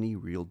loses any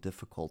real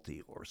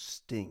difficulty or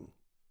sting.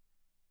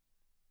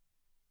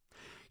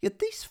 Yet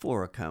these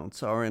four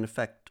accounts are in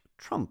effect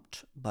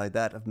trumped by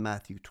that of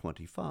Matthew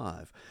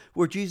 25,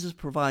 where Jesus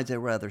provides a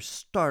rather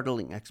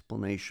startling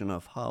explanation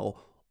of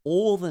how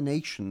all the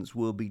nations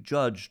will be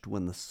judged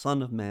when the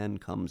Son of Man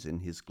comes in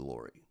his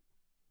glory.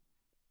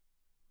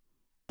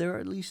 There are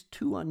at least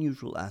two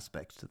unusual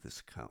aspects to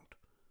this account.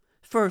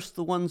 First,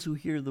 the ones who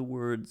hear the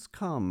words,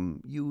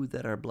 "Come, you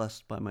that are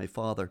blessed by my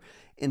Father,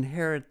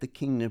 inherit the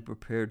kingdom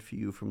prepared for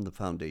you from the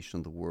foundation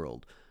of the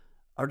world,"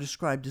 are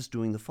described as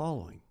doing the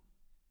following.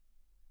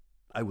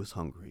 I was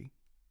hungry,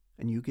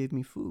 and you gave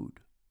me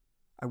food.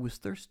 I was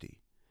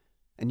thirsty,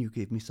 and you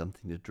gave me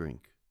something to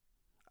drink.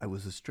 I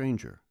was a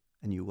stranger,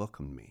 and you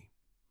welcomed me.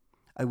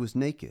 I was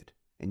naked,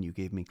 and you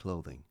gave me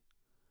clothing.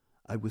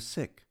 I was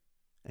sick,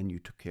 and you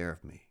took care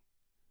of me.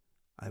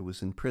 I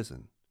was in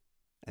prison,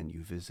 and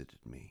you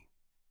visited me.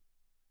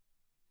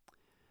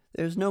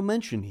 There's no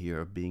mention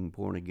here of being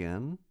born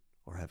again,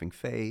 or having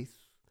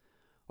faith,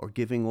 or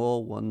giving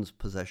all one's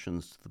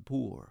possessions to the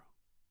poor.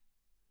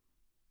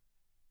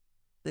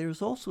 There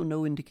is also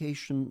no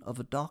indication of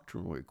a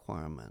doctrinal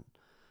requirement,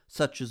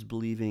 such as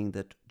believing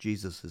that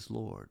Jesus is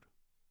Lord.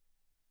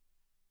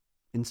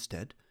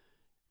 Instead,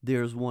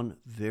 there is one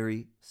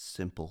very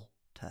simple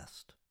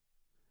test.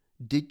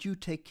 Did you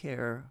take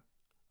care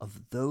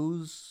of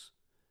those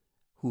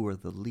who are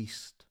the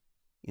least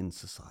in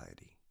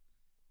society?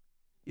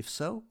 If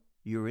so,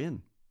 you're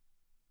in.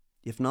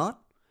 If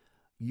not,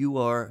 you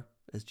are,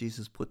 as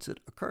Jesus puts it,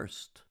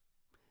 accursed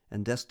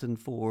and destined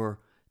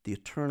for the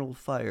eternal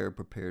fire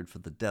prepared for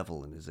the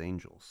devil and his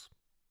angels.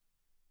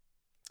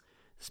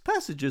 This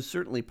passage is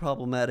certainly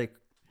problematic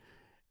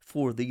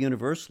for the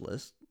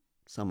universalist,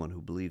 someone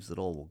who believes that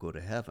all will go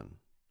to heaven.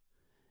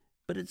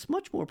 But it's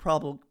much more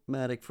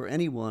problematic for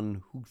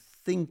anyone who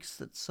thinks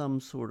that some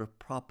sort of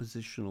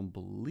propositional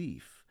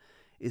belief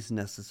is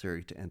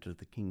necessary to enter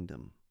the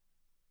kingdom.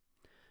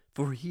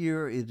 For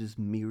here it is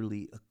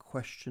merely a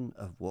question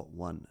of what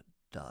one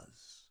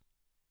does.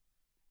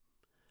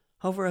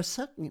 However, a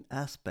second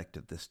aspect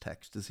of this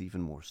text is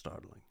even more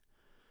startling.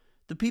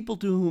 The people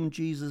to whom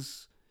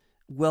Jesus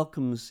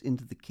welcomes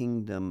into the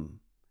kingdom,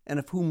 and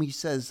of whom he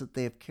says that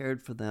they have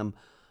cared for them,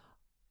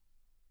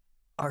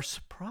 are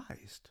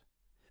surprised,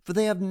 for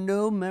they have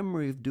no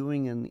memory of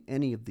doing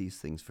any of these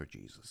things for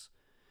Jesus.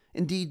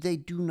 Indeed, they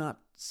do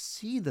not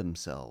see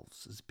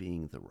themselves as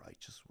being the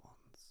righteous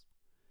ones.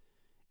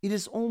 It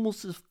is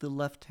almost as if the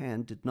left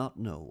hand did not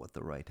know what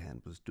the right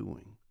hand was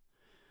doing,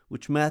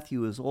 which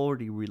Matthew has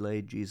already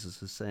relayed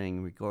Jesus'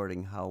 saying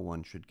regarding how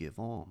one should give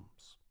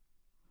alms.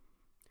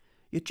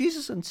 Yet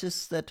Jesus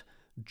insists that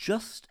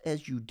just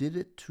as you did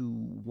it to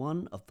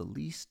one of the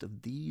least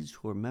of these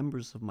who are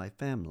members of my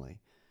family,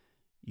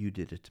 you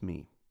did it to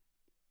me.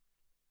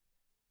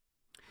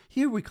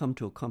 Here we come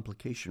to a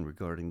complication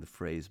regarding the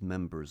phrase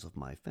members of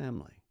my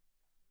family.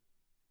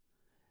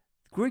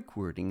 The Greek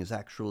wording is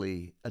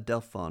actually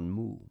adelphon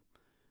mou,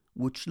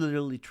 which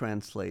literally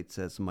translates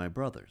as my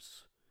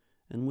brothers,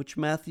 and which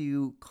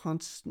Matthew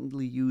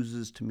constantly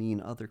uses to mean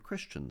other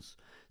Christians,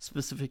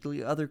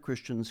 specifically other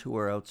Christians who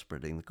are out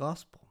spreading the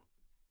gospel.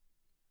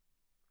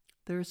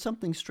 There is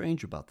something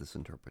strange about this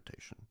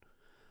interpretation.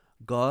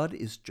 God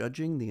is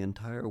judging the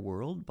entire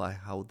world by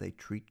how they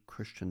treat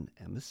Christian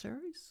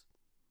emissaries?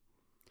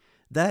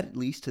 That, at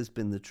least, has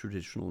been the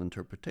traditional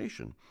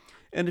interpretation.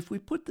 And if we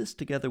put this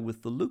together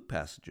with the Luke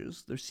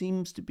passages, there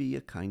seems to be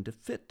a kind of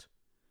fit.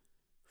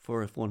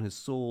 For if one has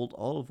sold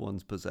all of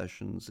one's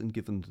possessions and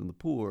given to the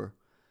poor,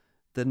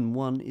 then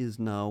one is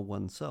now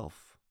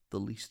oneself the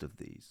least of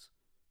these,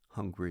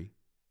 hungry,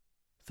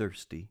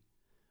 thirsty,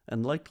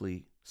 and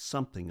likely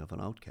something of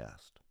an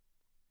outcast.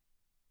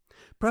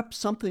 Perhaps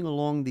something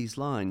along these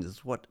lines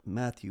is what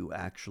Matthew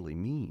actually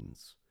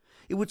means.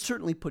 It would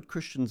certainly put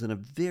Christians in a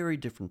very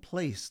different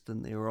place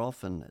than they are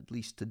often, at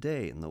least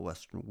today, in the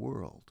Western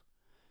world.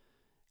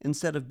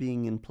 Instead of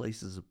being in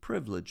places of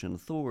privilege and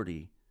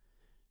authority,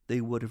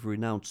 they would have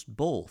renounced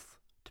both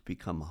to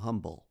become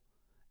humble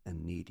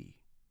and needy.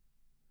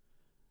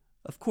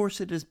 Of course,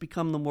 it has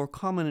become the more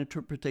common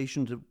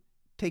interpretation to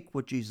take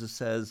what Jesus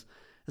says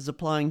as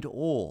applying to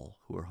all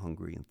who are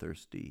hungry and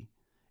thirsty,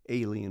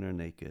 alien or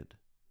naked,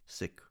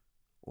 sick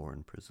or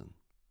in prison.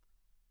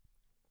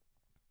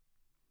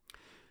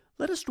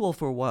 Let us dwell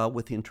for a while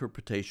with the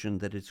interpretation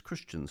that it's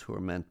Christians who are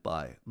meant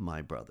by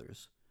my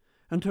brothers,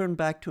 and turn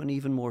back to an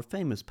even more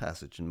famous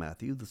passage in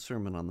Matthew, the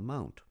Sermon on the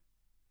Mount.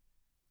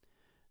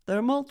 There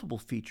are multiple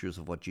features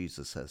of what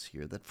Jesus says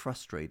here that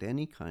frustrate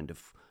any kind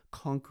of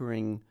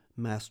conquering,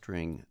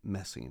 mastering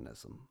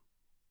messianism.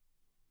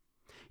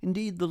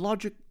 Indeed, the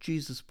logic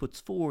Jesus puts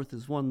forth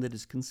is one that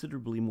is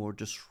considerably more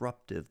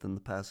disruptive than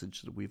the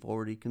passage that we've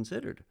already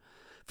considered.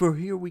 For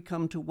here we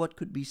come to what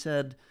could be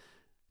said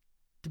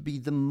to be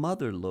the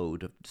mother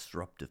lode of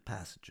disruptive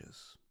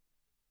passages.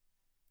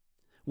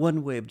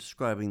 One way of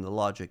describing the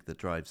logic that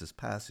drives this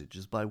passage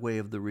is by way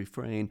of the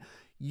refrain,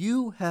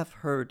 "You have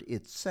heard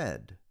it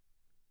said,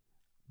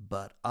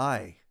 but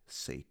I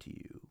say to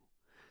you,"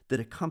 that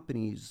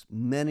accompanies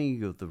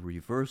many of the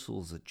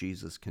reversals that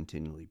Jesus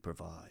continually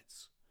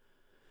provides.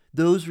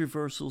 Those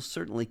reversals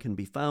certainly can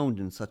be found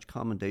in such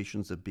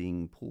commendations of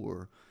being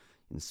poor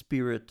in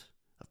spirit,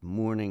 of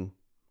mourning,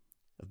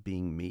 of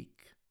being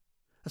meek,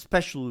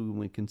 especially when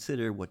we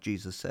consider what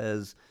Jesus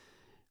says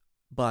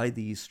by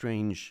these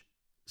strange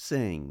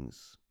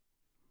sayings.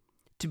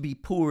 To be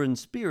poor in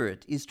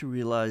spirit is to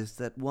realize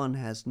that one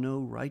has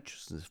no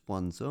righteousness of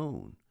one's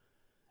own,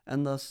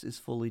 and thus is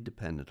fully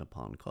dependent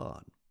upon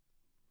God.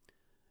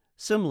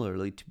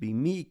 Similarly, to be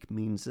meek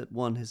means that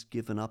one has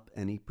given up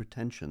any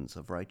pretensions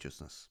of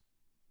righteousness.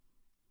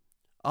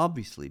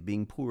 Obviously,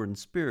 being poor in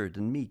spirit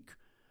and meek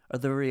are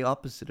the very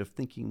opposite of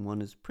thinking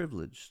one is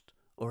privileged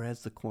or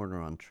has the corner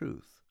on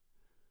truth.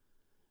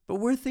 But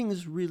where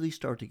things really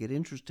start to get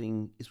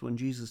interesting is when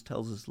Jesus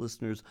tells his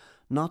listeners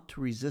not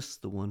to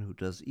resist the one who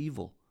does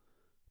evil,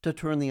 to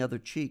turn the other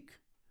cheek,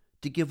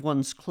 to give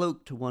one's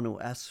cloak to one who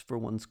asks for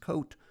one's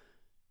coat,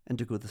 and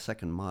to go the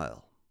second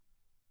mile.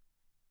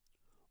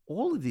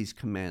 All of these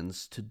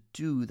commands to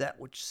do that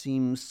which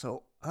seems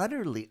so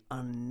utterly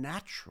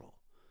unnatural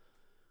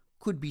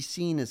could be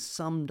seen as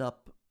summed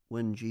up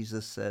when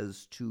Jesus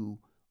says to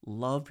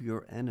love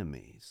your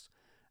enemies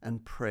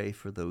and pray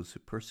for those who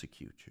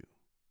persecute you.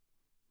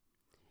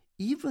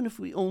 Even if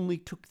we only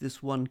took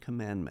this one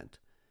commandment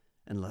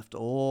and left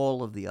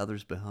all of the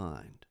others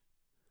behind,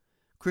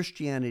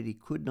 Christianity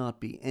could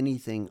not be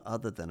anything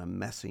other than a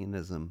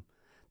messianism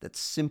that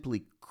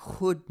simply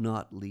could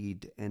not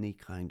lead to any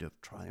kind of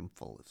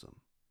triumphalism.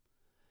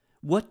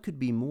 What could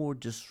be more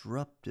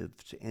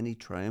disruptive to any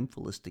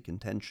triumphalistic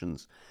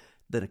intentions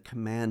than a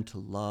command to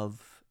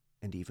love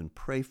and even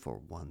pray for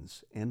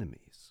one's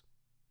enemies?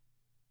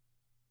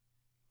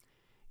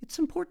 It's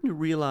important to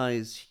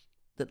realize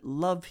that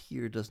love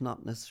here does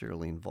not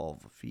necessarily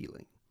involve a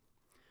feeling.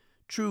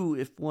 True,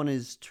 if one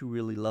is to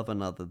really love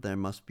another, there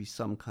must be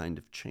some kind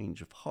of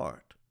change of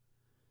heart.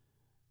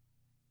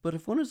 But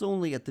if one is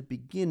only at the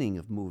beginning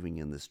of moving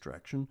in this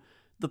direction,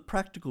 the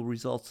practical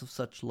results of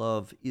such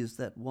love is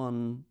that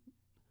one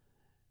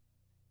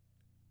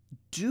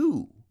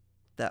do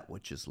that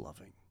which is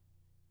loving,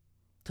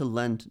 to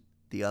lend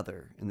the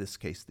other, in this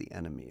case the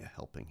enemy, a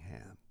helping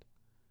hand.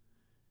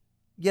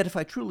 Yet if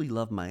I truly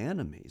love my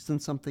enemies,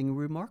 then something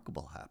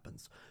remarkable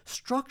happens.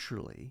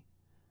 Structurally,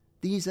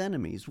 these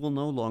enemies will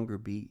no longer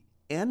be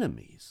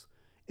enemies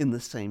in the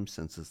same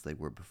sense as they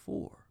were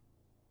before.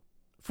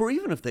 For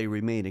even if they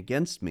remain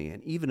against me,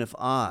 and even if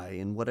I,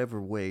 in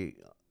whatever way,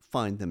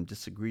 find them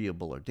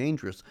disagreeable or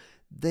dangerous,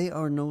 they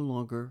are no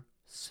longer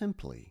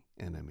simply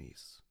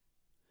enemies.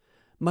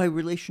 My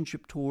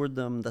relationship toward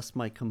them, thus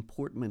my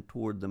comportment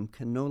toward them,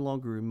 can no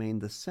longer remain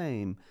the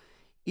same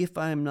if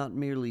I am not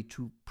merely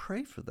to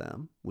pray for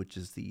them, which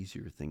is the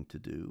easier thing to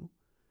do,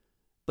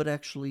 but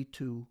actually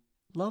to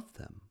love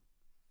them.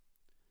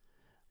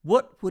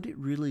 What would it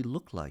really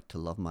look like to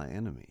love my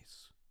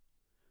enemies?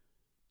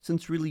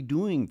 Since really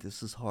doing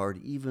this is hard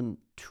even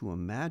to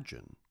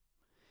imagine,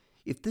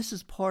 if this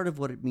is part of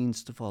what it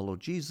means to follow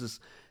Jesus,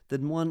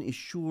 then one is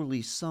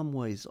surely some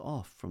ways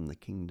off from the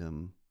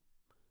kingdom,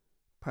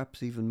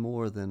 perhaps even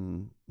more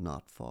than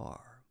not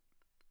far.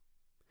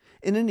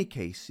 In any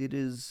case, it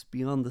is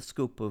beyond the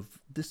scope of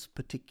this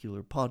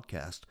particular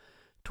podcast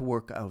to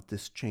work out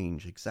this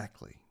change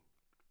exactly.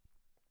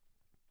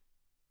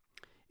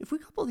 If we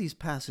couple these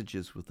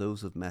passages with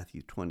those of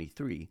Matthew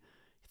 23,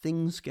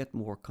 things get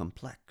more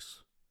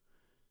complex.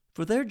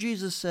 For there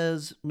Jesus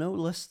says, no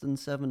less than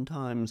 7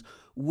 times,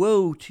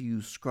 "Woe to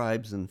you,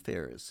 scribes and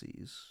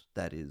Pharisees,"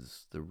 that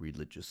is, the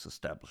religious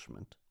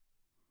establishment.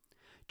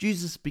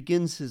 Jesus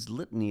begins his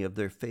litany of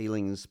their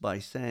failings by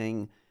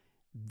saying,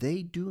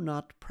 "They do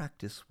not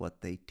practice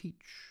what they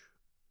teach."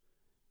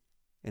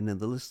 And in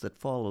the list that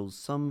follows,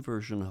 some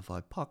version of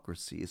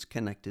hypocrisy is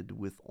connected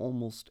with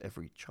almost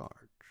every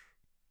charge.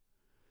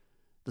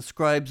 The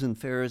scribes and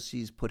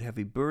Pharisees put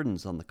heavy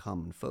burdens on the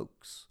common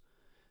folks,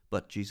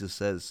 but Jesus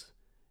says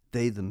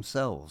they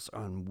themselves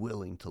are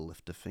unwilling to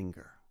lift a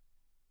finger.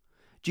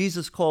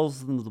 Jesus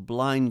calls them the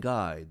blind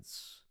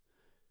guides,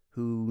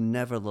 who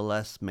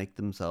nevertheless make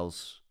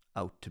themselves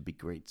out to be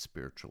great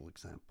spiritual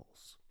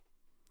examples.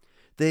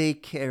 They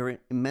care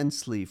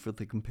immensely for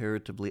the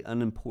comparatively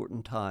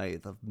unimportant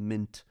tithe of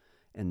mint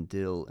and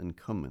dill and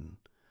cumin,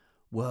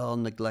 while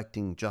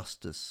neglecting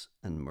justice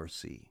and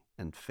mercy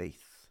and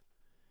faith.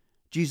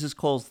 Jesus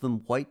calls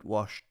them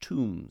whitewashed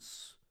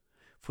tombs,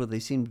 for they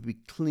seem to be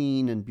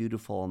clean and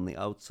beautiful on the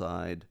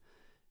outside,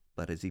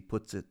 but as he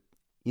puts it,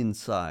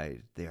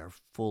 inside they are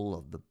full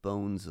of the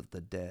bones of the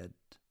dead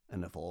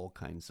and of all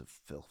kinds of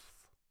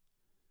filth.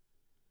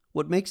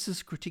 What makes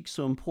this critique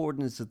so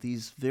important is that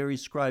these very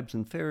scribes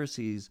and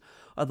Pharisees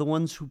are the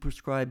ones who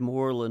prescribe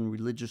moral and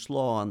religious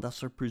law and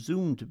thus are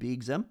presumed to be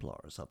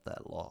exemplars of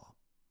that law.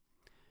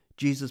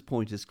 Jesus'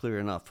 point is clear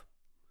enough.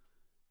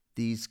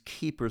 These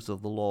keepers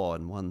of the law,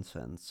 in one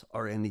sense,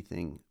 are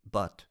anything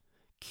but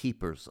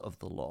keepers of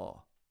the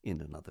law in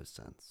another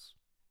sense.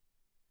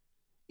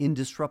 In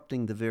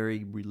disrupting the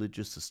very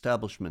religious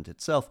establishment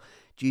itself,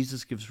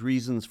 Jesus gives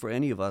reasons for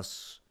any of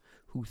us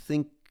who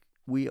think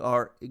we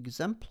are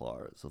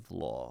exemplars of the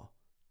law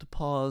to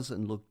pause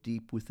and look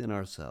deep within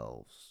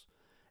ourselves,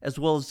 as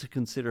well as to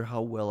consider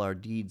how well our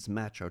deeds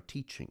match our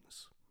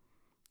teachings.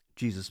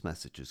 Jesus'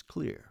 message is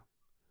clear.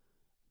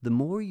 The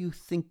more you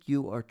think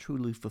you are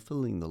truly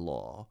fulfilling the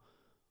law,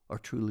 or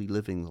truly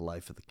living the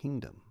life of the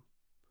kingdom,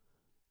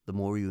 the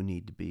more you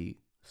need to be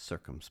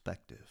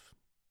circumspective.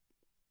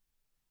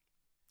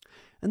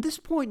 And this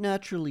point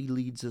naturally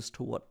leads us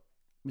to what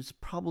is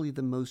probably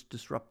the most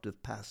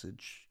disruptive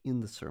passage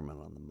in the Sermon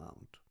on the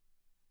Mount.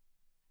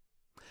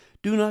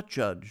 Do not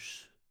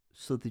judge,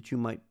 so that you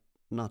might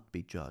not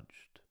be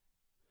judged.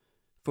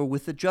 For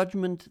with the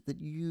judgment that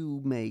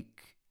you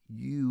make,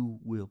 you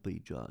will be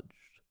judged.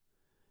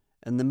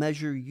 And the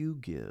measure you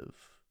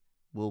give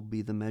will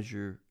be the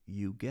measure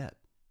you get.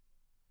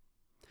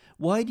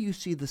 Why do you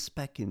see the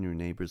speck in your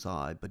neighbor's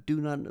eye, but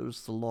do not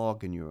notice the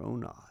log in your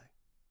own eye?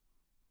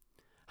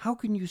 How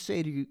can you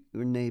say to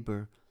your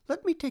neighbor,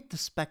 "Let me take the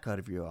speck out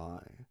of your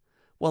eye,"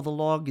 while the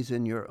log is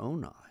in your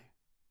own eye?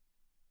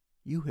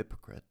 You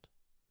hypocrite,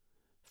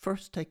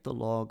 first take the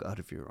log out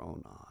of your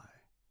own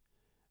eye,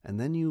 and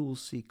then you will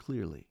see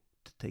clearly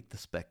to take the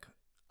speck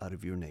out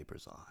of your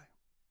neighbor's eye.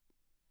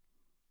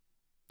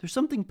 There's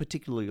something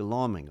particularly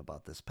alarming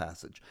about this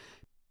passage.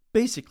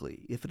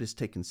 Basically, if it is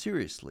taken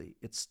seriously,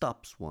 it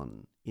stops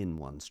one in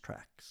one's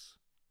tracks.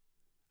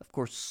 Of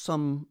course,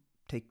 some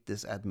take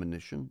this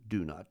admonition,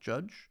 "do not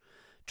judge,"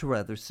 to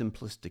rather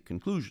simplistic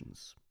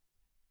conclusions.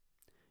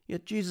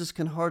 Yet Jesus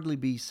can hardly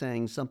be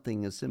saying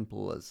something as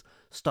simple as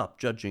stop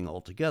judging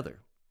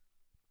altogether.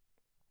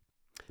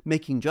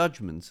 Making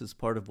judgments is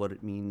part of what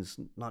it means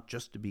not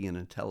just to be an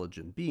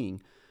intelligent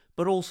being,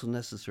 but also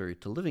necessary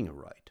to living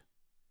aright.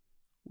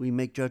 We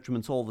make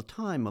judgments all the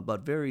time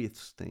about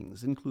various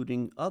things,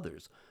 including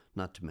others,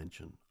 not to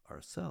mention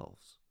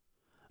ourselves.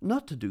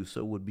 Not to do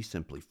so would be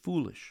simply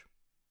foolish.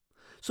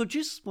 So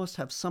Jesus must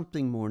have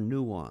something more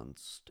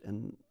nuanced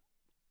and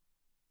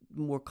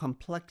more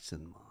complex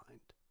in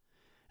mind.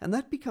 And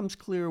that becomes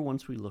clear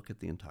once we look at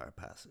the entire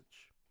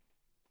passage.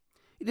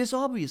 It is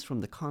obvious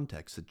from the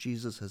context that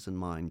Jesus has in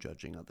mind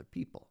judging other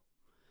people.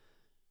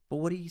 But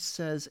what he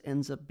says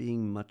ends up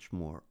being much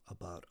more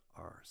about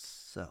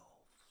ourselves.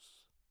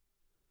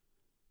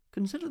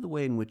 Consider the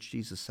way in which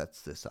Jesus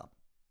sets this up.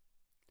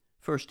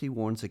 First, he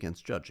warns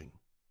against judging.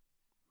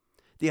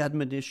 The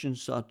admonition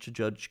sought to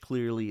judge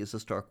clearly is a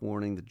stark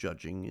warning that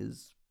judging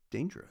is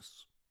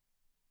dangerous.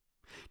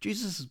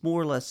 Jesus is more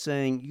or less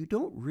saying, you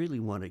don't really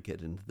want to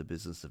get into the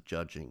business of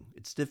judging.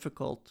 It's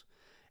difficult,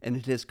 and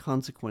it has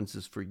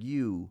consequences for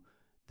you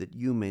that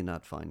you may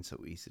not find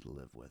so easy to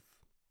live with.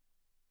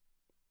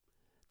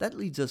 That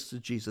leads us to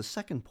Jesus'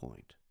 second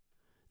point,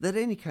 that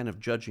any kind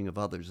of judging of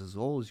others is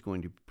always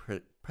going to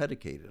be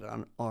predicated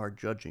on our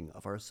judging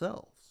of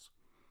ourselves.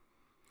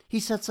 He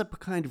sets up a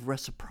kind of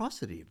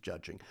reciprocity of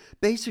judging.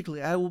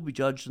 Basically, I will be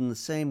judged in the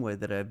same way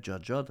that I have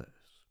judged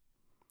others.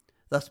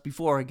 Thus,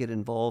 before I get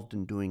involved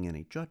in doing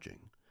any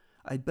judging,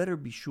 I'd better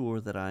be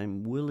sure that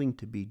I'm willing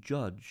to be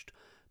judged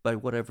by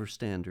whatever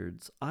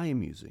standards I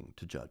am using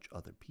to judge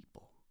other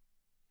people.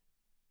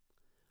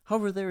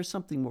 However, there is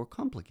something more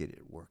complicated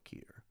at work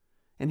here,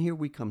 and here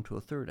we come to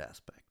a third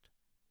aspect.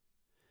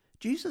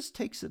 Jesus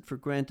takes it for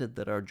granted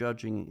that our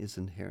judging is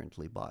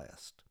inherently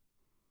biased.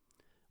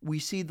 We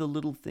see the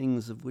little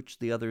things of which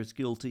the other is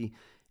guilty,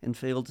 and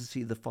fail to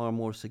see the far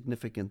more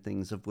significant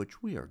things of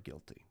which we are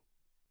guilty.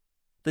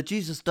 That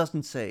Jesus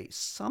doesn't say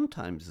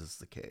sometimes is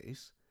the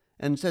case,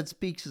 and instead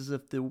speaks as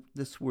if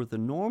this were the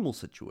normal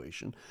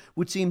situation,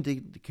 would seem to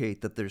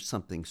indicate that there's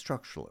something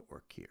structural at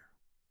work here.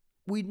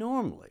 We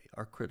normally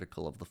are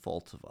critical of the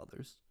faults of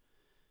others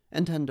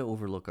and tend to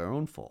overlook our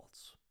own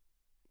faults.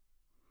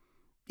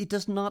 It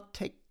does not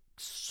take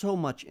so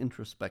much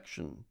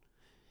introspection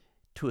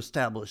to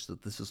establish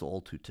that this is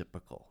all too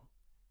typical,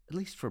 at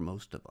least for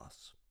most of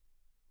us.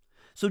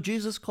 So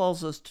Jesus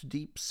calls us to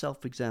deep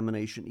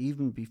self-examination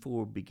even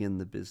before we begin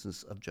the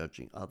business of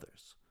judging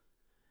others.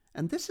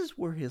 And this is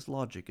where his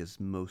logic is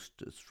most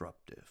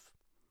disruptive.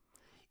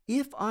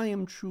 If I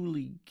am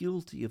truly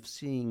guilty of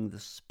seeing the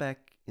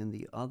speck in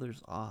the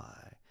other's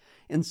eye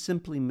and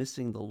simply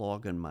missing the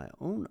log in my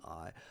own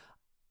eye,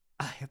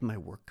 I have my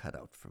work cut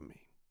out for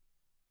me.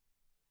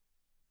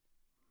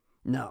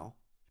 Now,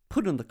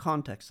 put in the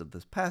context of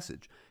this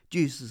passage,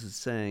 Jesus is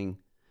saying,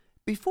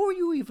 before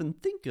you even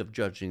think of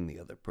judging the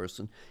other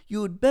person,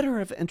 you had better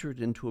have entered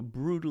into a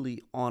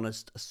brutally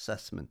honest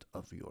assessment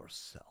of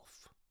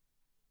yourself.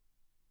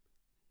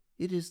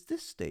 It is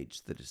this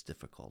stage that is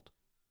difficult.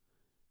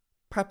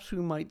 Perhaps we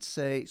might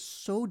say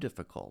so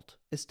difficult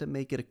as to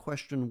make it a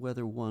question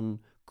whether one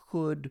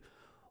could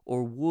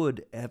or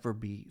would ever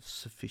be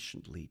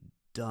sufficiently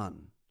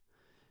done.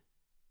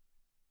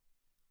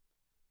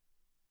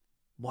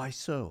 Why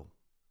so?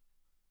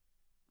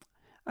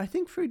 I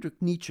think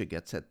Friedrich Nietzsche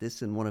gets at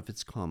this in one of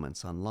his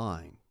comments on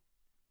lying.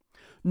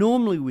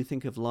 Normally we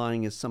think of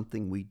lying as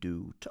something we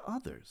do to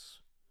others,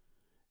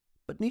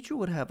 but Nietzsche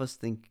would have us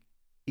think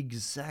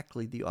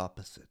exactly the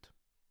opposite.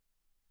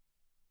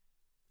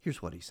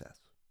 Here's what he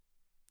says.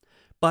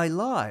 By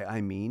lie,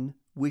 I mean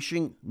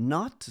wishing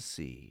not to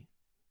see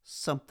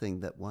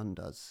something that one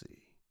does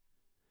see,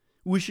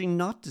 wishing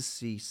not to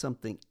see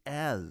something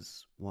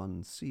as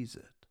one sees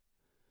it.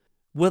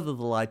 Whether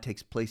the lie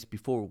takes place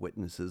before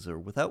witnesses or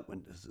without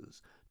witnesses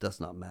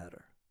does not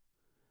matter.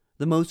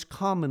 The most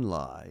common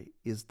lie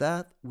is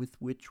that with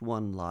which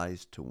one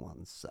lies to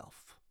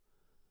oneself.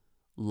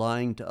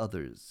 Lying to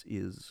others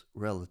is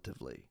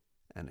relatively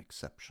an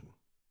exception.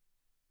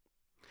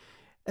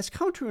 As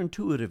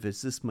counterintuitive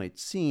as this might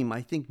seem,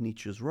 I think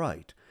Nietzsche's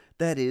right.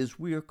 That is,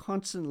 we are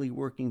constantly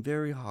working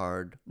very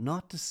hard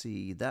not to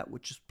see that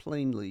which is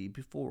plainly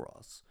before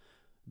us,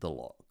 the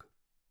log.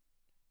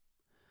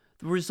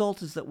 The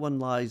result is that one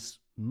lies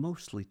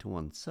mostly to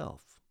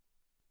oneself.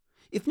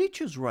 If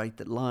Nietzsche's right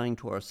that lying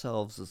to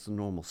ourselves is the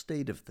normal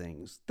state of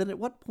things, then at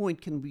what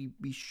point can we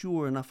be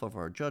sure enough of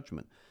our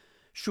judgment,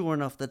 sure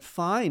enough that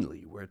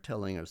finally we're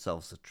telling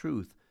ourselves the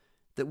truth,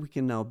 that we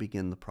can now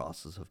begin the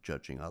process of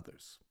judging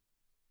others?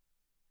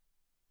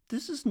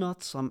 This is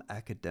not some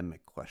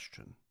academic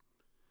question.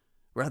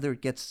 Rather,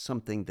 it gets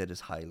something that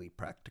is highly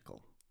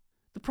practical.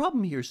 The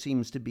problem here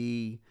seems to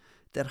be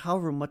that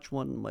however much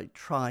one might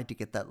try to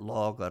get that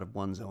log out of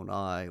one's own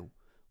eye,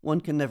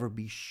 one can never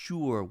be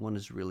sure one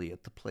is really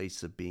at the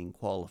place of being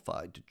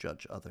qualified to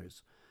judge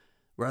others,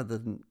 rather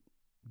than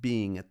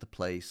being at the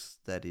place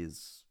that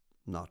is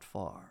not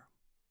far.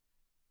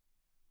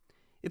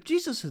 If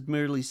Jesus had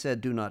merely said,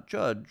 "Do not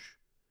judge,"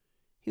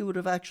 he would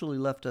have actually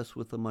left us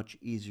with a much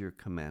easier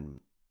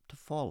commandment to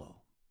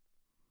follow.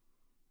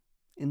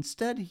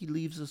 Instead, he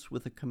leaves us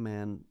with a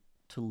command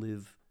to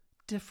live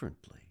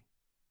differently.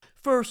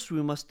 First,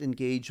 we must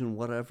engage in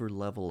whatever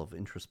level of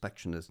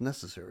introspection is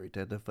necessary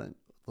to identify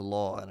the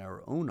law in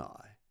our own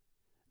eye.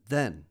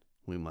 Then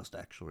we must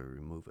actually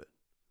remove it.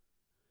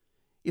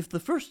 If the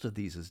first of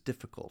these is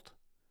difficult,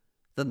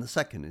 then the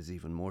second is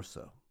even more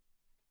so.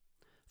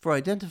 For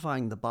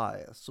identifying the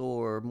bias,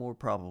 or more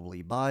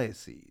probably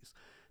biases,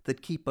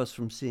 that keep us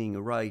from seeing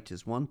aright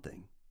is one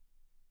thing.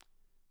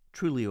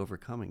 Truly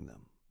overcoming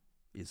them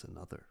is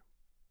another.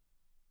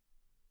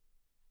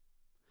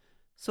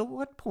 So at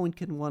what point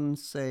can one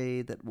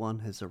say that one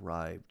has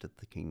arrived at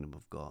the kingdom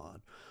of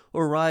God,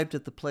 or arrived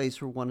at the place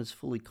where one is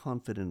fully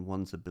confident in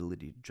one's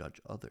ability to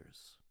judge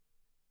others?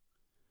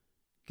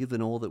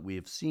 Given all that we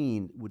have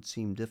seen, it would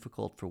seem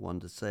difficult for one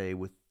to say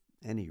with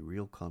any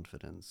real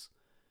confidence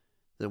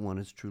that one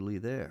is truly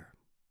there.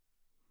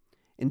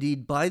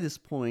 Indeed, by this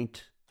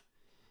point,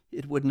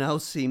 it would now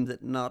seem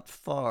that not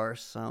far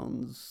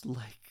sounds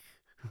like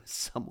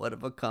somewhat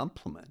of a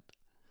compliment.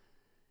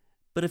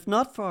 But if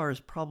not far is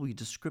probably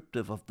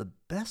descriptive of the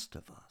best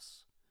of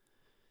us,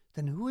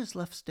 then who is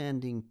left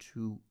standing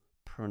to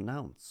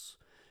pronounce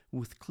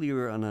with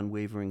clear and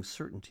unwavering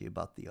certainty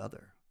about the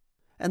other?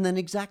 And then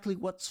exactly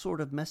what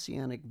sort of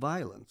messianic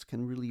violence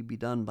can really be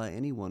done by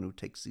anyone who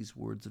takes these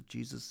words of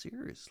Jesus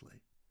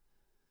seriously?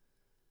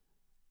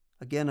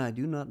 Again, I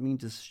do not mean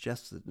to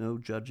suggest that no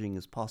judging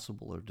is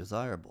possible or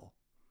desirable,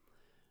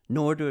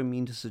 nor do I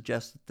mean to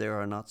suggest that there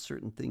are not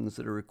certain things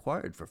that are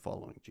required for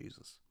following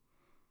Jesus.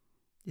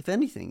 If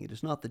anything, it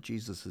is not that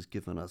Jesus has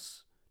given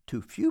us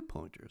too few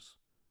pointers,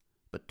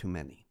 but too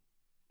many.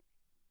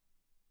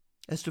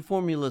 As to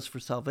formulas for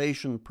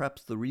salvation,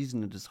 perhaps the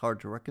reason it is hard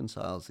to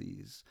reconcile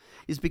these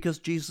is because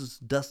Jesus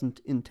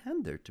doesn't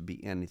intend there to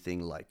be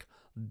anything like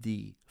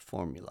the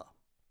formula.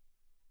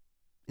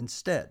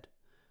 Instead,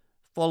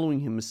 following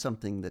him is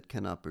something that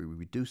cannot be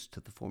reduced to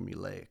the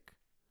formulaic,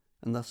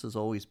 and thus is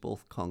always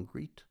both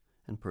concrete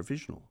and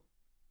provisional.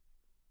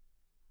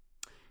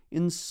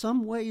 In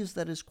some ways,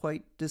 that is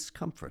quite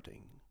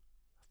discomforting,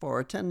 for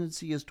our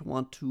tendency is to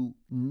want to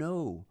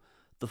know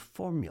the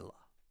formula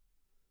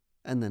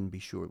and then be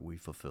sure we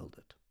fulfilled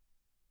it.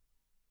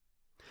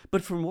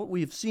 But from what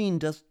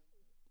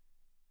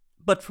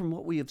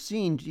we have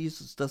seen,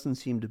 Jesus doesn't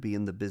seem to be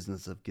in the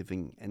business of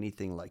giving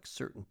anything like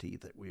certainty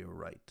that we are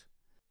right.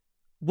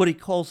 What he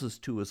calls us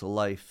to is a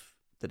life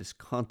that is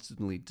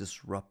constantly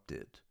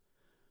disrupted,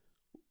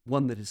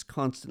 one that is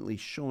constantly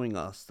showing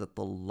us that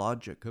the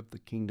logic of the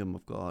kingdom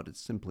of God is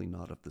simply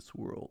not of this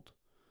world.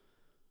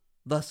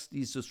 Thus,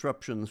 these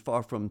disruptions,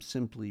 far from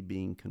simply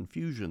being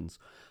confusions,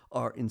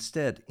 are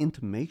instead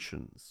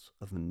intimations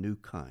of a new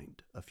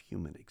kind of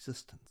human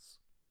existence.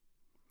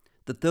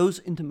 That those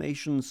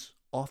intimations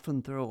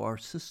often throw our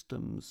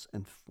systems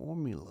and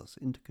formulas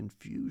into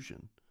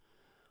confusion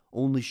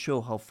only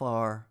show how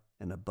far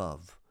and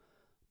above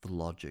the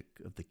logic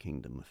of the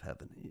kingdom of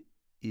heaven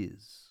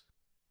is.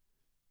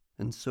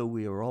 And so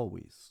we are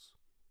always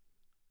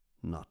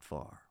not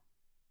far.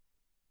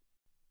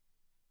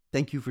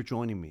 Thank you for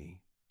joining me.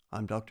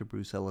 I'm Dr.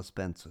 Bruce Ellis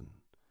Benson,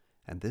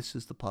 and this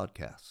is the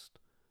podcast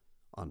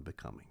on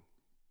Becoming.